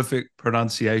the perfect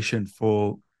pronunciation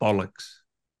for bollocks?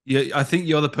 I think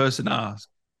you're the person to ask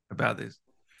about this.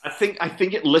 I think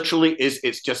it literally is.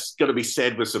 It's just going to be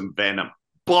said with some venom.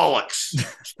 Bollocks.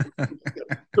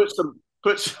 put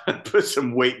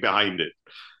some weight behind it.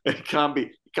 It can't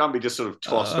be just sort of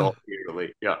tossed off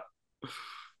easily. Yeah.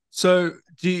 So,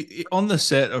 on the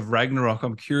set of Ragnarok,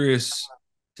 I'm curious,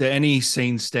 do any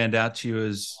scenes stand out to you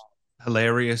as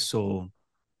hilarious or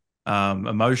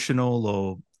emotional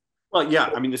or? Well,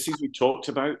 yeah. I mean, the scenes we talked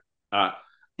about. I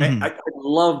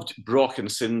loved Brock and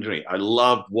Sindri. I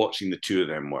loved watching the two of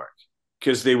them work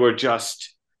because they were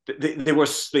just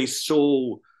they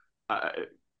so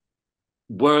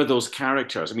were those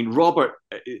characters. I mean, Robert,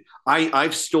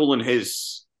 I've stolen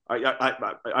his.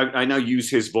 I now use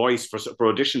his voice for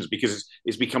auditions because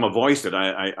it's become a voice that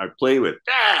I play with.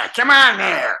 Come on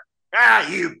there,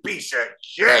 you piece of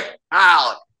shit,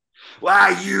 Al.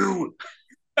 Why you?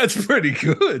 That's pretty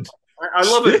good. I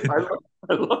love it.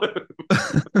 I love it.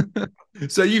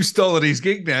 So you've stolen his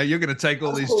gig now. You're going to take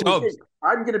all these jobs.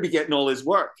 I'm going to be getting all his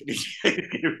work.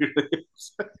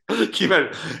 Keep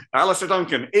out. Alastair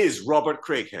Duncan is Robert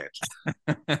Craighead.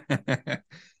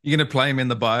 You're going to play him in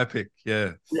the biopic.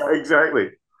 Yeah. Yeah, exactly.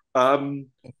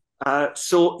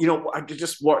 So, you know, I'm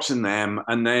just watching them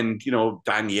and then, you know,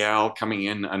 Danielle coming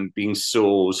in and being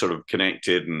so sort of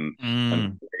connected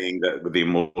and playing with the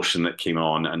emotion that came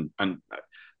on and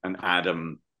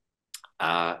Adam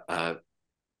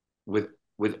with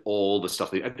all the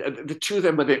stuff. The two of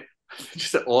them were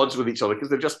just at odds with each other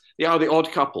because they are the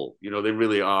odd couple. You know, they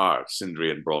really are,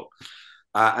 Sindri and Brock.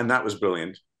 And that was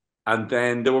brilliant. And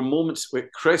then there were moments where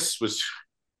Chris was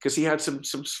because he had some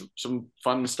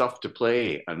fun stuff to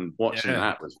play, and watching Yeah.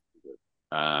 that was good.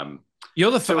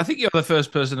 I think you're the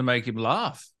first person to make him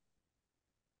laugh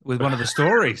with one of the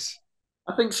stories.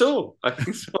 I think so. I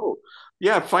think so.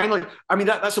 Yeah, finally. I mean,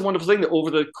 that's a wonderful thing that over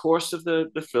the course of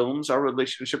the films, our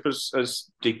relationship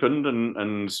has deepened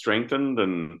and strengthened,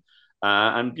 and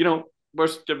we're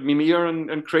Mimir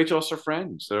and Kratos are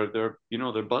friends. They're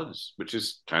buds, which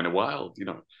is kind of wild.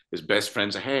 His best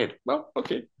friends ahead. Well,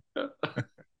 okay.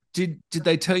 Did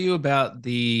they tell you about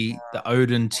the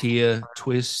Odin tier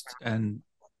twist, and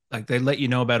like they let you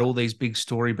know about all these big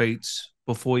story beats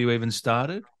before you even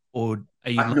started, or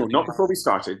are you No, learning? not before we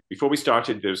started. Before we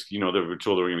started, there's they were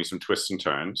told there were going to be some twists and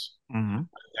turns, Mm-hmm.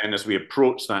 and as we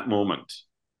approached that moment,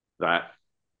 that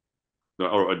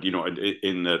or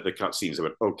in the cutscenes, they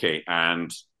went okay,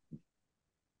 and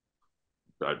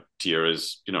tier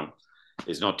is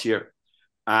not tier,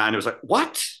 and it was like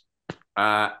what,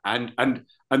 and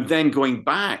then going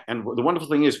back, and the wonderful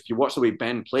thing is if you watch the way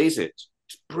Ben plays it,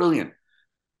 it's brilliant.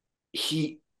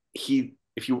 He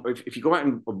if you go out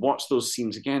and watch those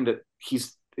scenes again, that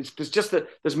there's just that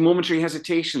there's momentary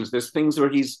hesitations, there's things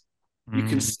where you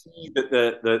can Mm. see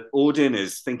that Odin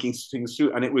is thinking things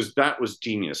through, and that was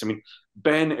genius. I mean,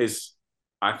 Ben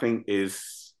I think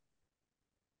is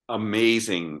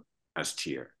amazing as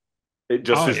Tyr. It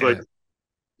just Oh is like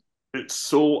yeah. it's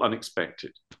so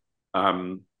unexpected.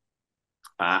 Um,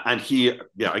 and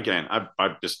again,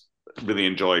 I've just really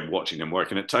enjoyed watching him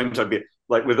work. And at times I'd be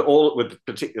like with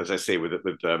particular, as I say, with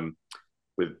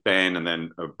Ben and then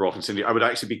Brock and Cindy, I would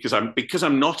actually because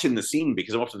I'm not in the scene,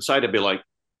 because I'm off to the side, I'd be like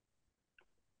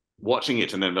watching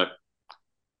it and then like,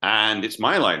 and it's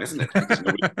my line, isn't it? Because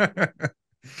nobody.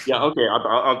 Yeah, okay,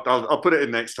 I'll put it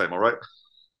in next time. All right.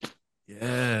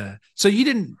 Yeah. So you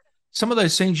didn't some of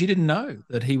those scenes you didn't know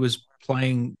that he was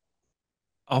playing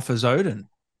off as Odin.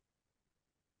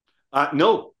 No,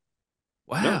 no,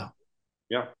 Wow.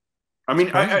 yeah. I It's mean,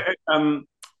 crazy.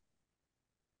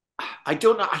 I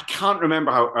don't know. I can't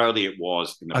remember how early it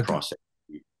was in the Okay. process.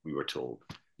 We were told.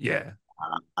 Yeah.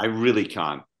 I really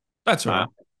can't. That's all Uh, right.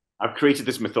 I've created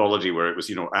this mythology where it was,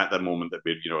 at the moment that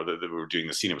that we were doing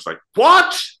the scene, it was like,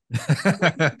 what?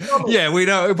 Yeah, we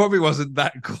know it probably wasn't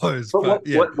that close, But but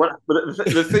yeah. But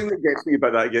the thing that gets me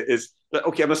about that is that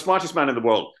okay, I'm the smartest man in the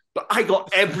world, but I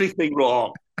got everything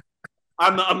wrong.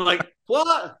 I'm like,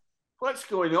 what? What's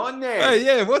going on Oh there?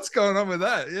 yeah, what's going on with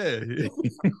that?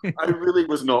 Yeah. I really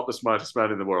was not the smartest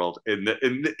man in the world.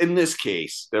 In this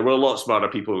case, there were a lot smarter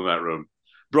people in that room.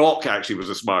 Brock actually was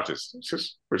the smartest,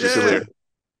 which is Yeah. hilarious.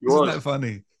 He Isn't was. that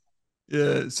funny?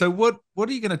 Yeah. So what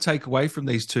are you going to take away from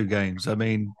these two games? I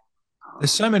mean,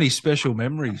 there's so many special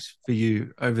memories for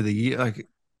you over the year. Like,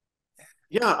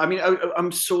 Yeah, I mean,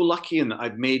 I'm so lucky in that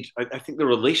I've made. I think the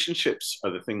relationships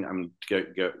are the thing I'm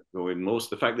going most.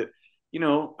 The fact that you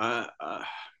know, uh, uh,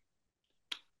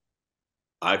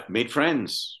 I've made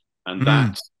friends, and mm,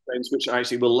 that's friends which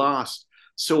actually will last.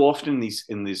 So often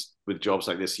in these with jobs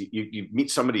like this, you meet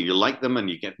somebody, you like them, and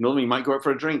you get normally you might go out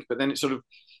for a drink, but then it sort of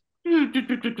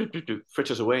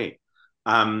fritters away.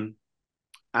 Um,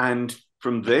 and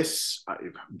from this,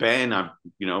 Ben,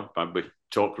 we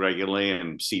talk regularly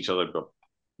and see each other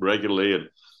regularly, and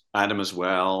Adam as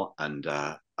well, and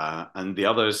the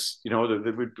others,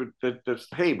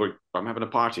 hey, I'm having a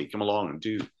party, come along and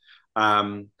do,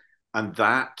 um, and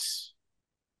that's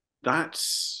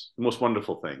the most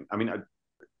wonderful thing. I mean,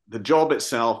 the job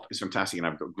itself is fantastic, and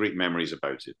I've got great memories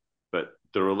about it, but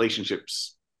the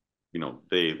relationships,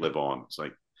 they live on. It's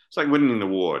like winning an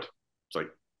award. It's like,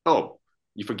 oh,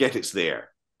 you forget it's there.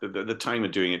 The time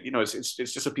of doing it, it's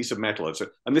just a piece of metal.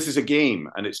 And this is a game,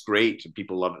 and it's great, and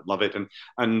people love it,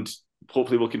 and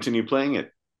hopefully we'll continue playing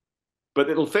it. But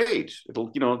it'll fade. It'll,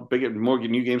 bigger, more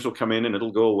new games will come in, and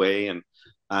it'll go away, and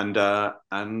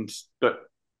but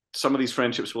some of these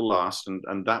friendships will last,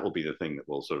 and that will be the thing that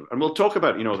will sort of, and we'll talk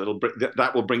about,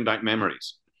 that will bring back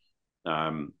memories.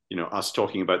 Us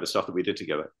talking about the stuff that we did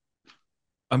together.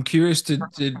 I'm curious,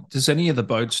 does any of the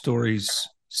boat stories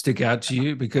stick out to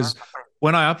you? Because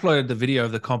when I uploaded the video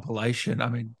of the compilation, I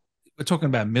mean, we're talking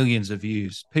about millions of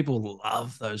views. People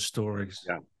love those stories.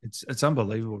 Yeah. It's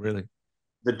unbelievable, really.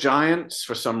 The Giants,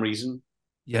 for some reason,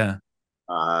 Yeah.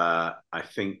 I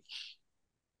think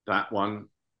that one.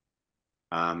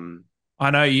 I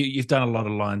know you've done a lot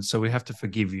of lines, so we have to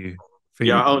forgive you for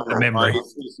Yeah, oh the no, memory.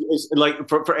 it's like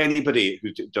for anybody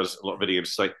who does a lot of videos,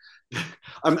 it's like,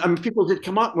 people did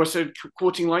come up and were sort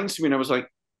quoting lines to me, and I was like,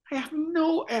 I have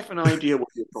no effing idea what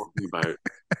you're talking about. Did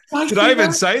I Did I say even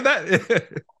that? say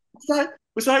that?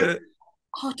 Was I?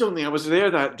 Oh, I don't think I was there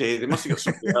that day. They must have got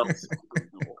somebody else.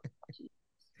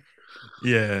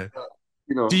 Yeah.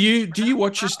 You know, Do you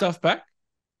watch your stuff back?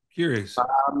 Curious.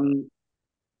 um,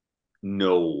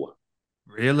 no,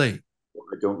 Really?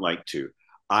 I don't like to.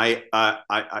 I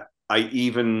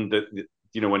even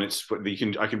you know when it's you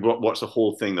can I can watch the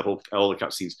whole thing, the whole all the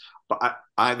cutscenes, but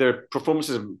there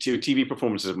performances, TV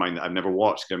performances of mine that I've never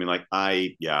watched. I mean, like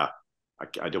I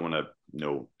don't want to.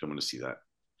 No, don't want to see that. Are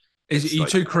It's you like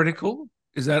too critical?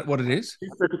 Is that what it is? too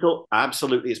critical.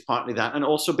 Absolutely, it's partly that, and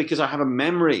also because I have a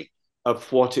memory of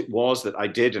what it was that I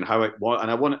did and how it was, and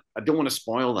I don't want to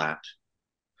spoil that.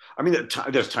 I mean,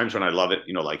 there's times when I love it,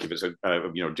 you know, like if it's a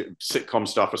sitcom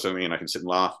stuff or something, and I can sit and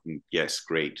laugh. And yes,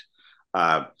 great.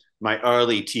 Uh, my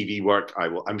early TV work,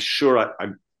 I'm sure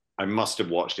I must have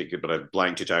watched it, but I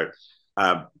blanked it out.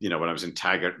 You know, when I was in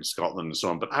Taggart in Scotland and so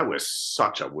on. But I was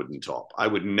such a wooden top. I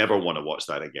would never want to watch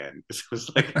that again.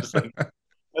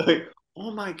 I think,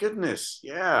 oh my goodness,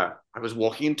 yeah, I was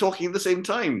walking and talking at the same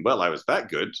time. Well, I was that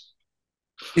good.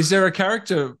 Is there a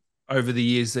character over the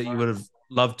years that you would have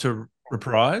loved to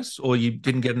reprise or you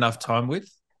didn't get enough time with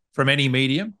from any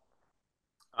medium?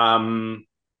 Um,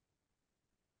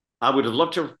 I would have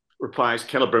loved to reprise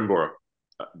Celebrimbor,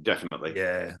 definitely.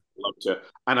 Yeah. Love to,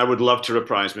 and I would love to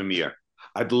reprise Mimir.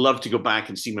 I'd love to go back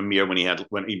and see Mimir when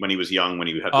he was young, when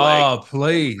he had legs, Oh,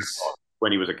 please.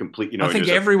 when he was a complete, I he think was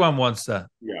a everyone wants that.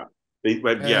 yeah,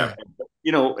 Yeah.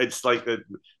 you know, it's like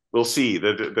we'll see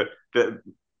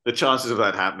the chances of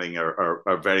that happening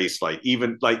are very slight.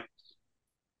 Even like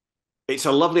it's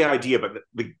a lovely idea, but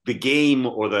the game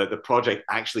or the project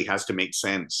actually has to make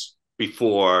sense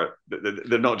before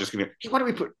they're not just going to. Hey, why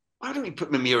don't we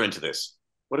put Mimir into this?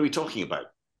 What are we talking about?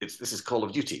 This is Call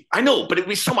of Duty. I know, but it'd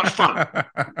be so much fun.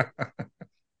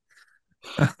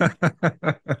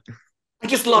 I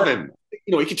just love him.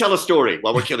 You know, he can tell a story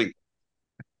while we're killing.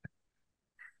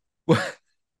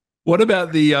 What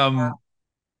about the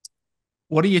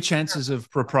what are your chances of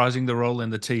reprising the role in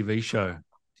the TV show,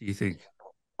 do you think?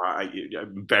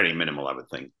 Very minimal, I would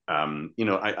think. You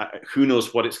know, who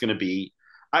knows what it's going to be.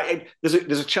 There's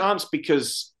a chance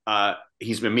because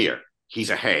he's Mimir. He's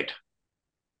ahead.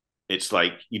 It's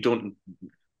like you don't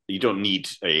need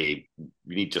you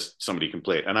need just somebody who can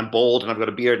play it. And I'm bald and I've got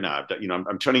a beard now. You know,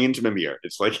 I'm turning into Mimir.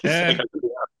 It's Yeah.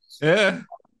 like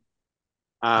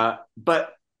Yeah.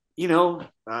 but you know,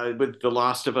 with The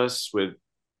Last of Us, with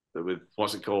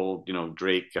what's it called? You know,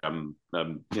 Drake. You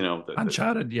know,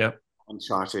 Uncharted, yeah.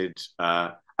 Uncharted,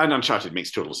 and Uncharted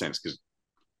makes total sense because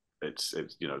it's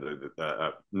you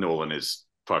know Nolan is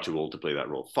far too old to play that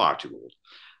role. Far too old.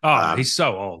 Oh, Um, he's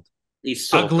so old. he's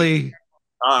so Ugly. Yeah.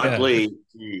 ugly.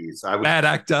 Jeez, I would. Bad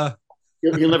actor.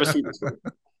 He'll never see this.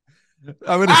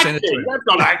 I'm going to send it to Acting? him. That's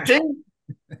not acting.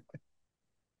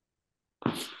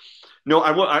 No,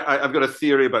 I've got a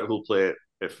theory about who'll play it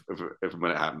if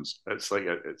when it happens. It's like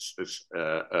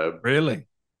Really?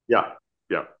 yeah,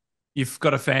 yeah, You've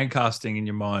got a fan casting in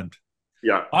your mind.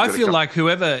 yeah. I feel like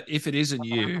whoever, if it isn't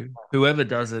you, whoever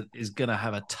does it is going to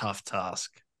have a tough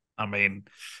task. I mean,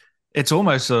 it's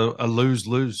almost a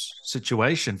lose-lose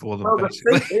situation for them, Well, the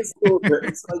basically. thing is, though, that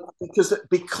it's like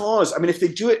because I mean, if they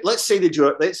do it, let's say they do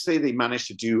it. Let's say they manage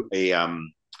to do a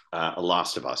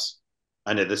Last of Us,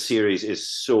 and the series is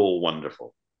so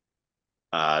wonderful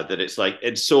that it's like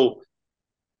it's so.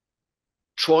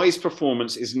 Troy's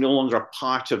performance is no longer a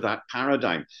part of that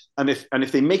paradigm, and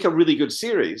if they make a really good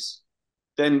series,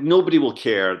 then nobody will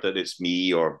care that it's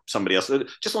me or somebody else.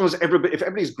 Just as long as if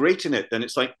everybody's great in it, then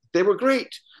it's like they were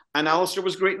great. And Alastair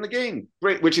was great in the game,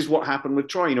 great, which is what happened with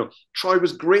Troy. You know, Troy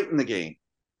was great in the game,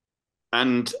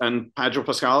 and Pedro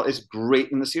Pascal is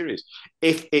great in the series.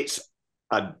 If it's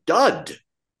a dud,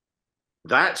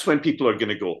 that's when people are going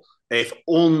to go. If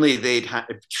only they'd had.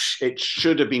 It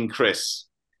should have been Chris.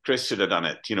 Chris should have done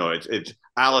it. You know,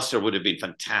 Alistair would have been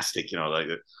fantastic. You know, like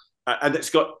and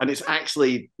it's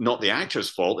actually not the actor's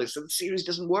fault. It's that the series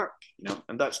doesn't work. You know,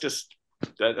 and that's just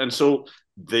and so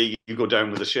you go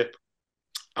down with the ship.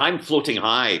 I'm floating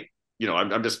high. You know,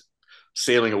 I'm just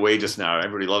sailing away just now.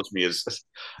 Everybody loves me as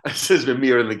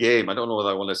Mimir in the game. I don't know whether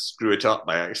I want to screw it up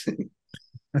by accident.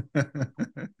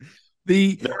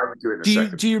 the No, I'll do it in a do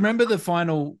second. you remember the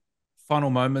final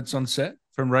moments on set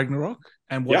from Ragnarok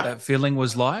and what Yeah. that feeling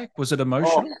was like? Was it Oh,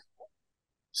 emotional?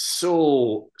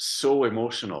 so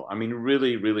emotional. I mean,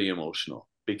 really, really emotional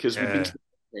because we've been Yeah. together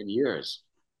 10 years,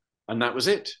 and that was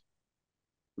it.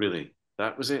 Really,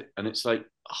 that was it. And it's like,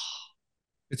 oh,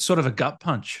 It's sort of a gut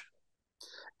punch.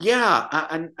 yeah,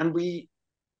 and we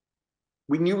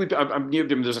knew I knew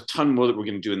there's a ton more that we're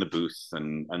going to do in the booth,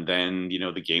 and then you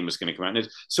know the game was going to come out, and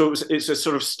it's a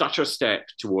sort of stutter step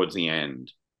towards the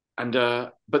end, and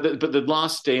but the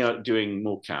last day out doing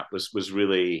mocap was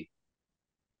really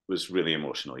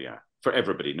emotional, yeah, for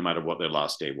everybody, no matter what their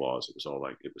last day was. It was all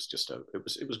like it was just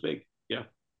it was big. Yeah.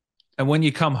 And when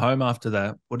you come home after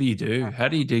that, what do you do? How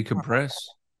do you decompress?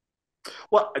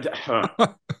 Well,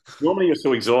 normally you're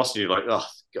so exhausted, you're like, oh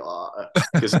god,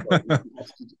 because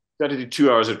got to do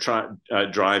 2 hours of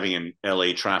driving in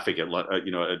LA traffic at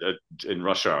in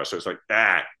rush hour. So it's like,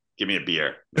 give me a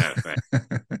beer. I'm fine.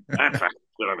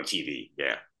 Put on the TV.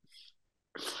 Yeah.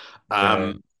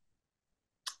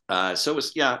 Yeah. So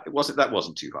it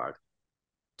wasn't too hard.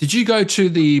 Did you go to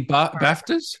the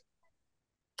BAFTAs?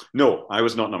 No, I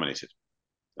was not nominated.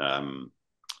 No,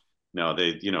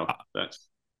 that's.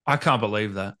 I can't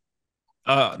believe that.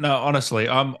 No, honestly,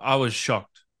 I was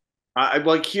shocked.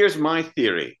 Like, here's my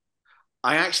theory.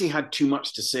 I actually had too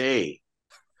much to say.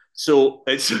 So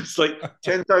it's like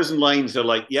 10,000 lines. They're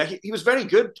like, yeah, he was very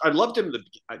good. I loved him.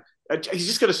 He's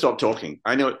just got to stop talking.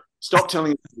 I know. Stop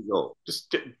telling him to go.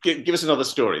 Just give us another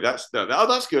story. That's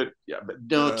good. Yeah, but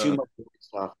no, too much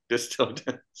stuff. Just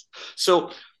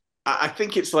so I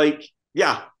think it's like,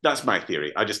 yeah, that's my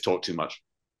theory. I just talk too much.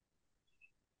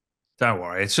 Don't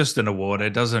worry, it's just an award.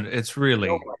 It doesn't. It's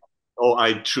really. Oh,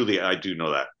 I do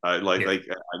know that. Yeah. I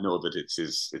know that it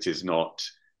is not.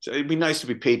 So it'd be nice to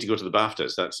be paid to go to the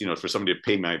BAFTAs. That's for somebody to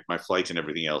pay my flight and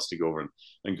everything else to go over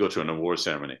and go to an award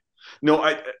ceremony. No,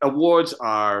 awards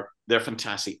they're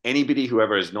fantastic. Anybody who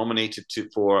ever is nominated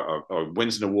or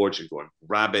wins an award should go and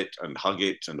grab it and hug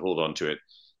it and hold on to it.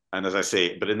 And as I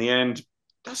say, but in the end,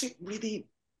 does it really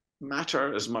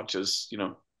matter as much as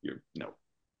no?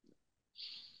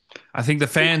 I think the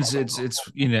fans, it's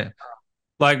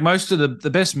like most of the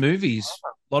best movies,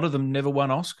 a lot of them never won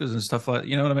Oscars and stuff like.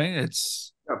 You know what I mean?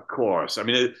 It's Of course. I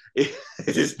mean, it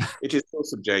is so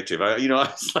subjective.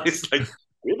 It's like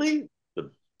really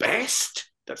the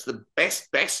best. That's the best.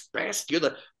 You're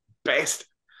the best,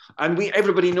 and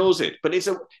everybody knows it. But it's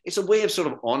a way of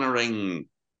sort of honoring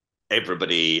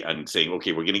everybody and saying,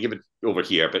 okay, we're going to give it over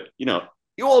here, but you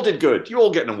all did good. You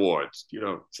all get an award.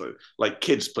 So like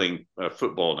kids playing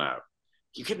football now,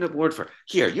 you get an award for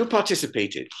here. You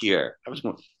participated here. I was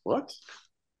going, what?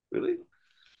 Really?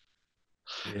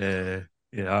 yeah,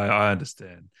 yeah. I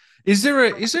understand. Is there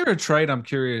a trait? I'm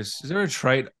curious. Is there a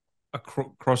trait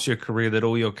across your career that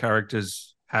all your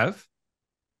characters have?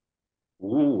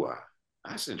 Ooh,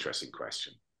 that's an interesting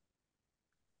question.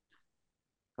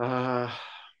 Uh,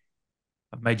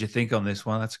 I've made you think on this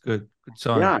one. That's good. Good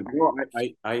sign. yeah, no,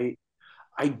 I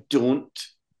don't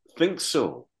think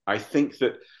so. I think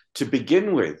that to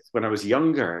begin with, when I was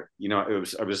younger, I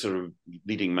was sort of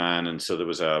leading man, and so there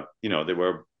was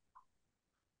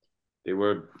they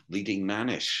were leading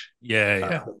manish. Yeah,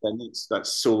 yeah. But then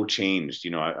that's so changed.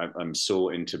 I'm so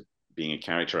into being a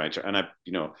character writer, and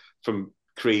from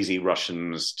crazy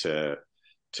Russians to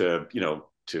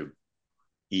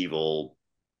evil,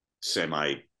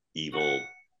 semi-evil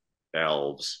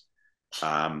elves.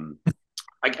 I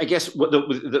guess what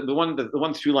the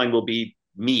one through line will be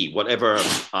me. Whatever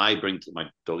I bring to my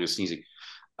dog is sneezing.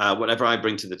 Whatever I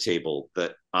bring to the table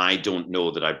that I don't know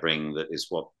that I bring, that is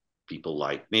what people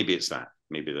like. Maybe it's that.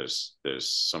 Maybe there's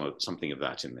something of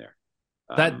that in there.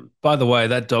 That, by the way,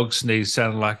 that dog sneeze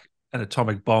sounded like an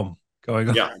atomic bomb going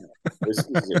on. Yeah. This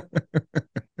is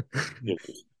it.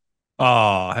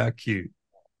 Oh, how cute.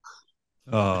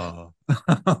 Oh.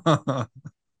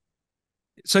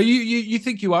 So you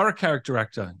think you are a character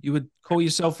actor? You would call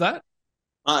yourself that?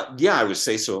 Yeah, I would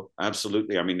say so.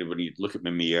 Absolutely. I mean, when you look at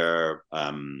Mimir,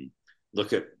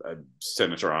 look at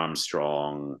Senator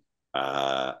Armstrong,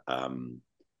 Celebrimbor,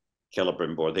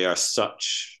 they are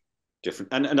such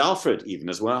different, and Alfred even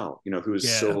as well. Who is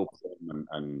so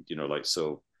and like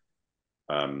so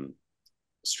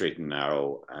straight and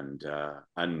narrow,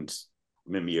 and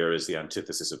Mimir is the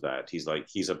antithesis of that. He's a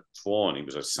faun. He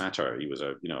was a satyr. He was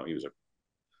a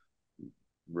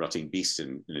rutting beast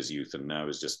in his youth, and now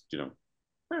is just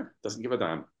doesn't give a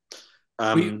damn.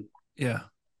 Yeah.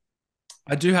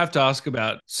 I do have to ask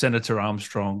about Senator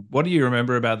Armstrong. What do you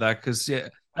remember about that? Because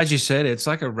as you said, it's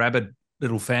like a rabid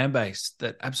little fan base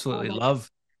that absolutely love.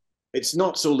 It's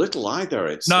not so little either.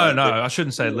 It's no, like I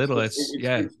shouldn't say little. It's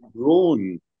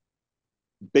grown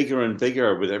bigger and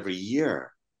bigger with every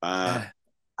year. And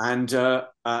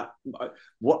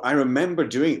what I remember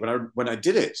doing when I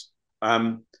did it,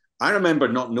 I remember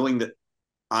not knowing that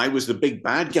I was the big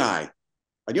bad guy.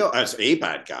 I knew I was a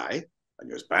bad guy. I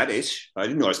knew I was baddish. I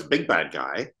didn't know I was the big bad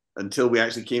guy until we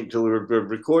were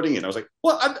recording it. I was like,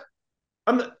 "What?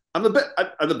 I'm the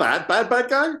bad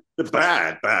guy. The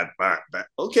bad.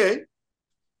 Okay,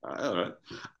 all right."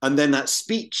 And then that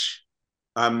speech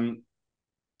was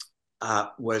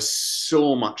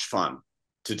so much fun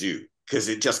to do because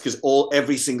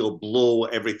every single blow,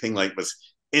 everything was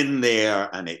in there,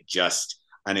 and it just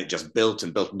built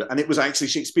and built, and it was actually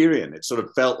Shakespearean. It sort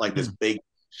of felt like this Mm. big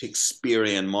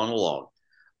Shakespearean monologue.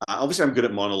 Obviously, I'm good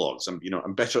at monologues. I'm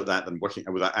better at that than working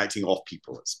with acting off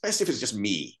people, especially if it's just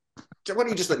me. Why don't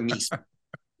you just let me speak?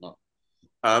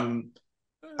 Um,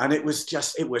 and it was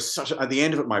such. At the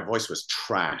end of it, my voice was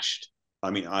trashed.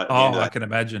 I mean, at the end Oh, of I that, can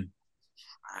imagine.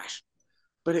 trashed.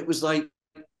 But it was like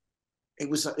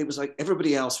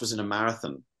everybody else was in a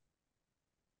marathon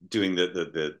doing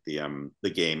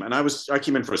the game, and I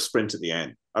came in for a sprint at the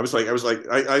end. I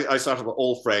started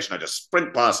all fresh, and I just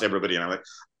sprint past everybody, and I'm like,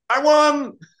 I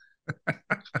won,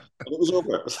 and it was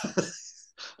over,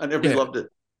 and everybody Yeah, loved it.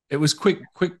 it was quick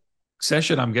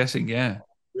session, I'm guessing. Yeah.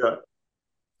 Yeah,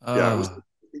 yeah, it was. Oh,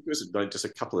 I think it was like just a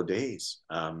couple of days,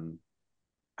 and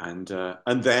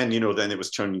then then it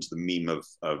was turned into the meme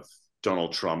of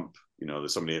Donald Trump.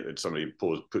 Somebody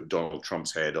put Donald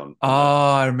Trump's head oh, on the.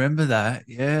 I remember that.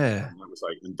 Yeah. And that was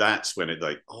like, and that's when it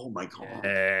like, oh my god,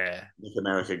 Yeah. make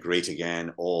America great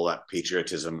again, all that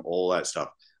patriotism, all that stuff.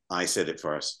 I said it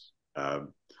first. I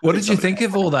What think did you somebody. think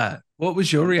of all that? What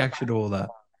was your reaction to all that?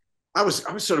 I was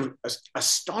sort of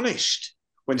astonished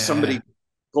when Yeah. somebody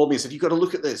called me and said, "You got to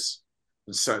look at this."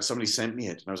 And so somebody sent me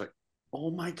it, and I was like,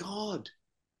 "Oh my god,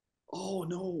 oh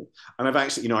no!" And I've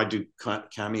actually, I do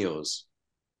cameos,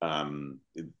 and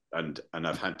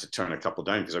I've had to turn a couple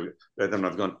down because then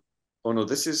I've gone, "Oh no,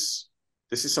 this is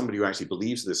somebody who actually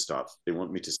believes this stuff. They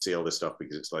want me to say all this stuff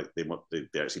because it's like they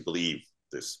actually believe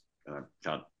this, and I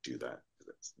can't do that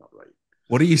because it's not right."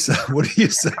 What do you say? What do you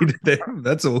say to them?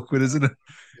 That's awkward, isn't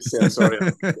Yeah, sorry,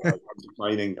 it? I'm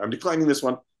declining. I'm declining this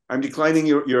one. I'm declining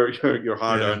your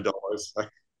hard Yeah. earned dollars.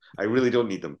 I really don't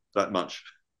need them that much.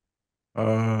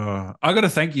 I got to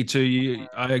thank you too.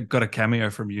 I got a cameo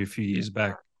from you a few years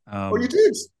back. Oh, you Um,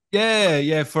 did.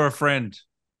 yeah, for a friend.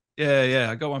 Yeah,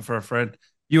 I got one for a friend.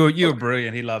 You were Okay,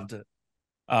 brilliant. He loved it.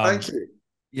 thank Um, you.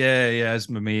 yeah, as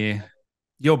Mimir,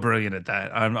 you're brilliant at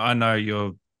that. I know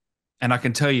you're, and I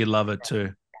can tell you love it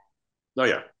too. Oh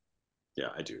yeah, yeah,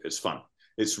 I do. It's fun.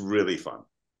 It's really fun.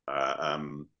 Uh,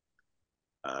 um,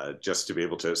 just to be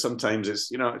able to. Sometimes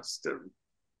it's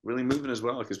really moving as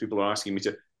well because people are asking me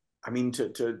to. I mean,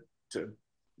 to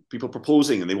people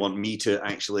proposing and they want me to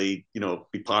actually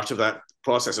be part of that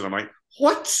process, and I'm like,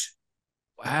 what?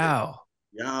 Wow.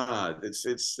 Yeah,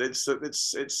 it's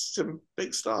some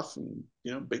big stuff, and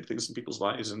big things in people's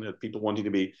lives, and people wanting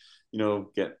to be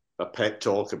get a pep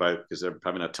talk about because they're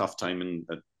having a tough time in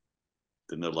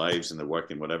their lives and their work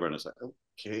and whatever, and it's like,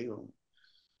 okay, well,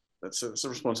 that's a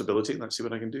responsibility. Let's see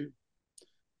what I can do.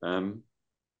 um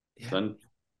Yeah. then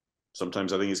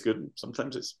sometimes I think it's good,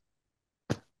 sometimes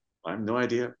I have no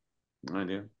idea.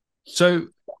 So,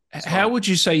 It's how fun. would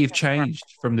you say you've changed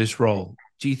from this role?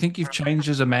 Do you think you've changed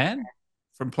as a man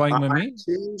from playing Mimir? I've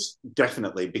changed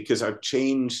definitely because I've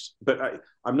changed, but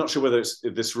I'm not sure whether it's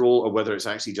this role or whether it's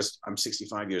actually just I'm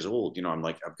 65 years old. I'm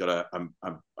like I've got a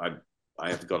I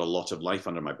have got a lot of life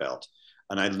under my belt,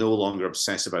 and I no longer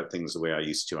obsess about things the way I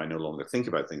used to. I no longer think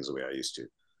about things the way I used to.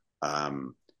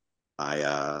 Um,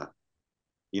 I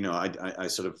I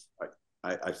sort of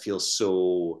I feel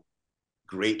so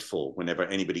grateful whenever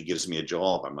anybody gives me a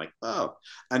job. I'm like, oh,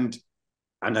 and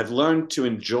I've learned to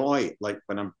enjoy like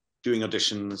when I'm doing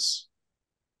auditions.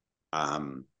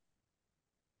 Um,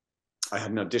 I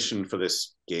had an audition for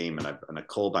this game and a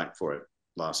callback for it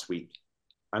last week,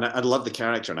 and I love the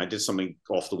character, and I did something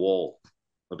off the wall,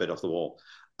 a bit off the wall,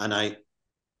 and I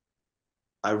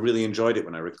really enjoyed it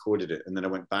when I recorded it, and then I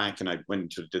went back and I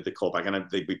went to did the callback, and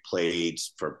we played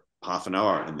for half an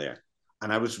hour in there,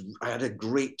 and I had a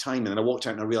great time, and then I walked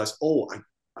out and I realized, oh,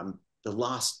 the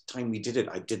last time we did it,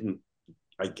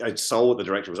 I saw what the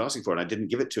director was asking for, and I didn't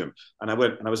give it to him, and I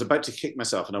went and I was about to kick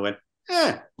myself, and I went,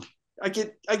 I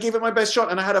gave it my best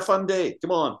shot, and I had a fun day.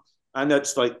 Come on, and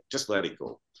that's like just let it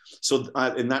go. So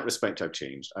in that respect, I've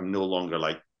changed. I'm no longer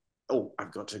like, oh,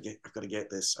 I've got to get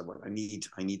this.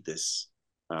 I need this.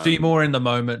 So you're Um, more in the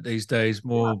moment these days, yeah,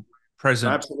 more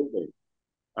present. absolutely.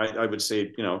 I would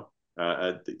say,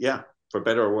 yeah, for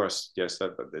better or worse, yes,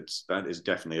 that is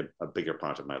definitely a bigger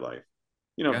part of my life.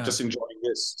 Yeah. Just enjoying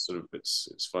this sort of.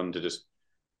 It's fun to just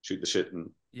shoot the shit and.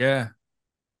 Yeah.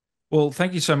 Well,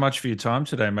 thank you so much for your time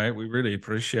today, mate. We really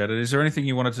appreciate it. Is there anything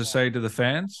you wanted to say to the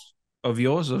fans of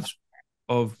yours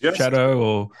of Just Shadow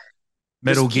or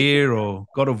Metal just keep. Gear or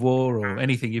God of War or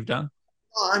anything you've done?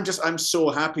 I'm so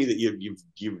happy that you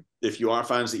if you are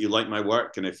fans that you like my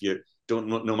work, and if you don't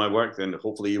know my work, then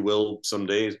hopefully you will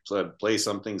someday play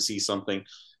something, see something,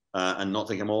 and not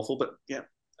think I'm awful. But yeah,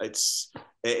 it's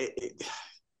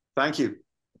thank you,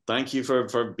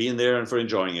 for being there and for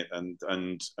enjoying it,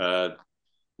 and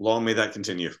long may that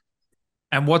continue.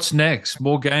 And what's next?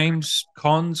 More games,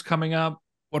 cons coming up?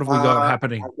 What have we got Uh,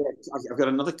 happening? I've got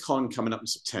another con coming up in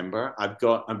September. I've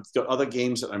got other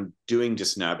games that I'm doing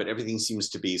just now, but everything seems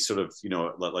to be sort of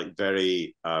like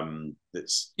very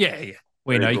it's Yeah, yeah.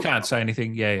 We very know you booked can't up. say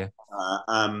anything. Yeah, yeah. Uh,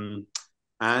 um,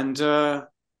 and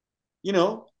you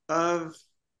know,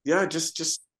 yeah,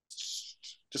 just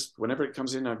whenever it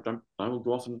comes in, I will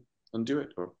go off and do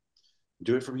it or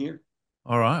do it from here.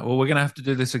 All right. Well, we're gonna have to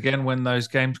do this again when those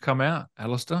games come out,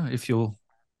 Alistair, if you're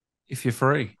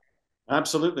free.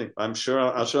 Absolutely, I'm sure.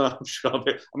 I'm sure.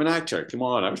 I'm an actor. Come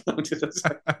on,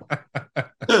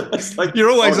 it's like You're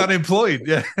always oh, unemployed.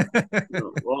 Yeah.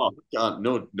 oh God,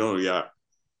 no, no, yeah,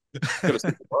 gotta see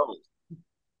the world.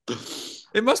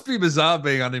 It must be bizarre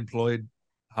being unemployed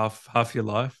half your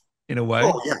life in a way.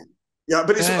 Oh yeah, yeah,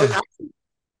 but Yeah.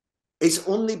 it's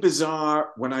only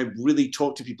bizarre when I really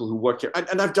talk to people who work here,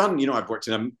 and I've done, I've worked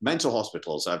in mental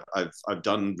hospitals, I've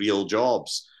done real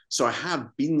jobs, so I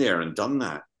have been there and done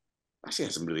that. Actually, I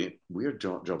had some really weird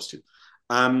jobs too.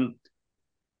 Um,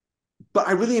 but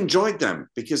I really enjoyed them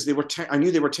because I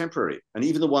knew they were temporary, and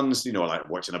even the ones like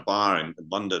worked in a bar in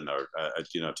London or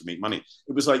to make money.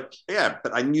 It was like yeah,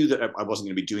 but I knew that I wasn't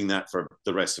going to be doing that for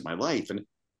the rest of my life,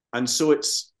 and so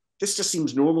this just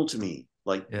seems normal to me,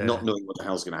 like not Yeah. knowing what the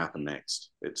hell's going to happen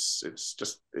next. It's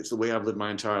the way I've lived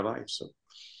my entire life. So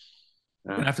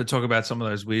We're yeah. gonna have to talk about some of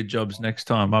those weird jobs next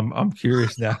time. I'm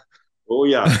curious now. Oh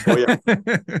yeah, oh yeah.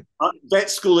 Vet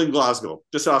school in Glasgow.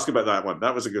 Just ask about that one.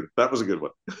 That was a good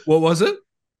one. What was it?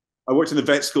 I worked in the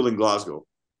vet school in Glasgow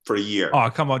for a year. Oh,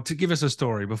 come on, to give us a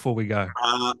story before we go.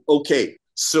 Okay,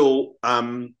 so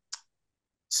I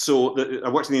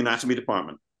worked in the anatomy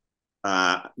department.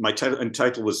 My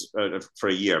title was for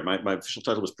a year. My official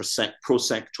title was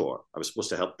prosector. I was supposed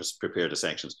to help prepare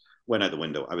dissections. Went out the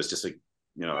window. I was just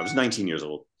I was 19 years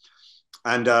old,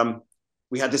 and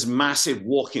we had this massive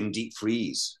walk-in deep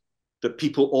freeze that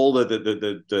people, all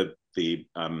the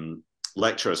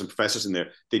lecturers and professors in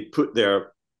there, they put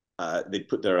their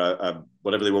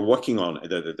whatever they were working on,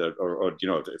 or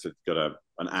if they've got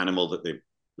an animal that they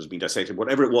was being dissected,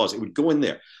 whatever it was, it would go in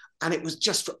there, and it was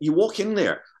just you walk in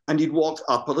there and you'd walk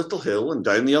up a little hill and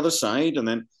down the other side,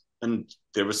 and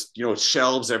there was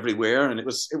shelves everywhere, and it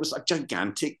was a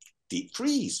gigantic deep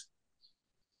freeze.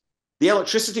 The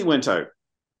electricity went out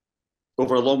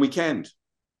over a long weekend,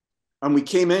 and we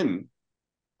came in,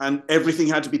 and everything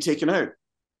had to be taken out.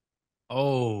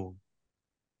 Oh,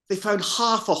 They found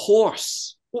half a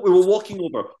horse. What we were walking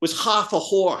over was half a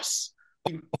horse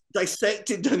being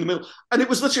dissected down the middle. And it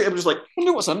was literally, it was like, I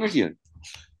wonder what's under here.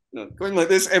 Going like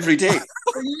this every day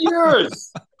for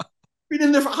years. Been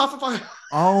in there for half of a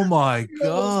oh my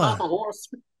almost half God. a horse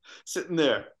sitting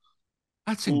there.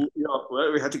 That's Well,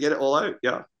 well, we had to get it all out.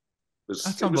 Yeah. that's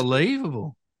It was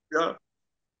unbelievable. yeah.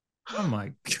 Oh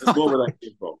my There's more God. where that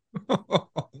came from.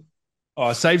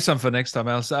 Oh, save some for next time,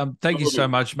 Alice. Thank you so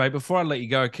Probably. much, mate. Before I let you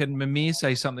go, can Mimir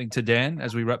say something to Dan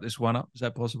as we wrap this one up? Is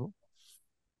that possible?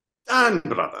 And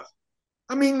brother,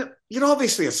 I mean, you're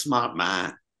obviously a smart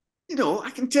man. I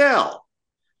can tell.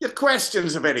 Your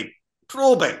questions are very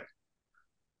probing,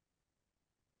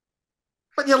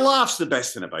 but your laugh's the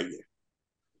best thing about you.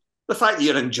 The fact that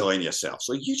you're enjoying yourself.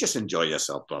 So you just enjoy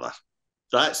yourself, brother.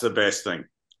 That's the best thing.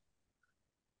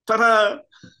 Ta-da!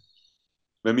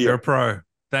 You're a Mimir, pro.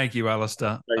 Thank you,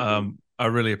 Alistair. thank you. I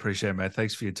really appreciate it, mate.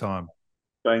 Thanks for your time.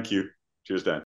 Thank you. Cheers, Dan.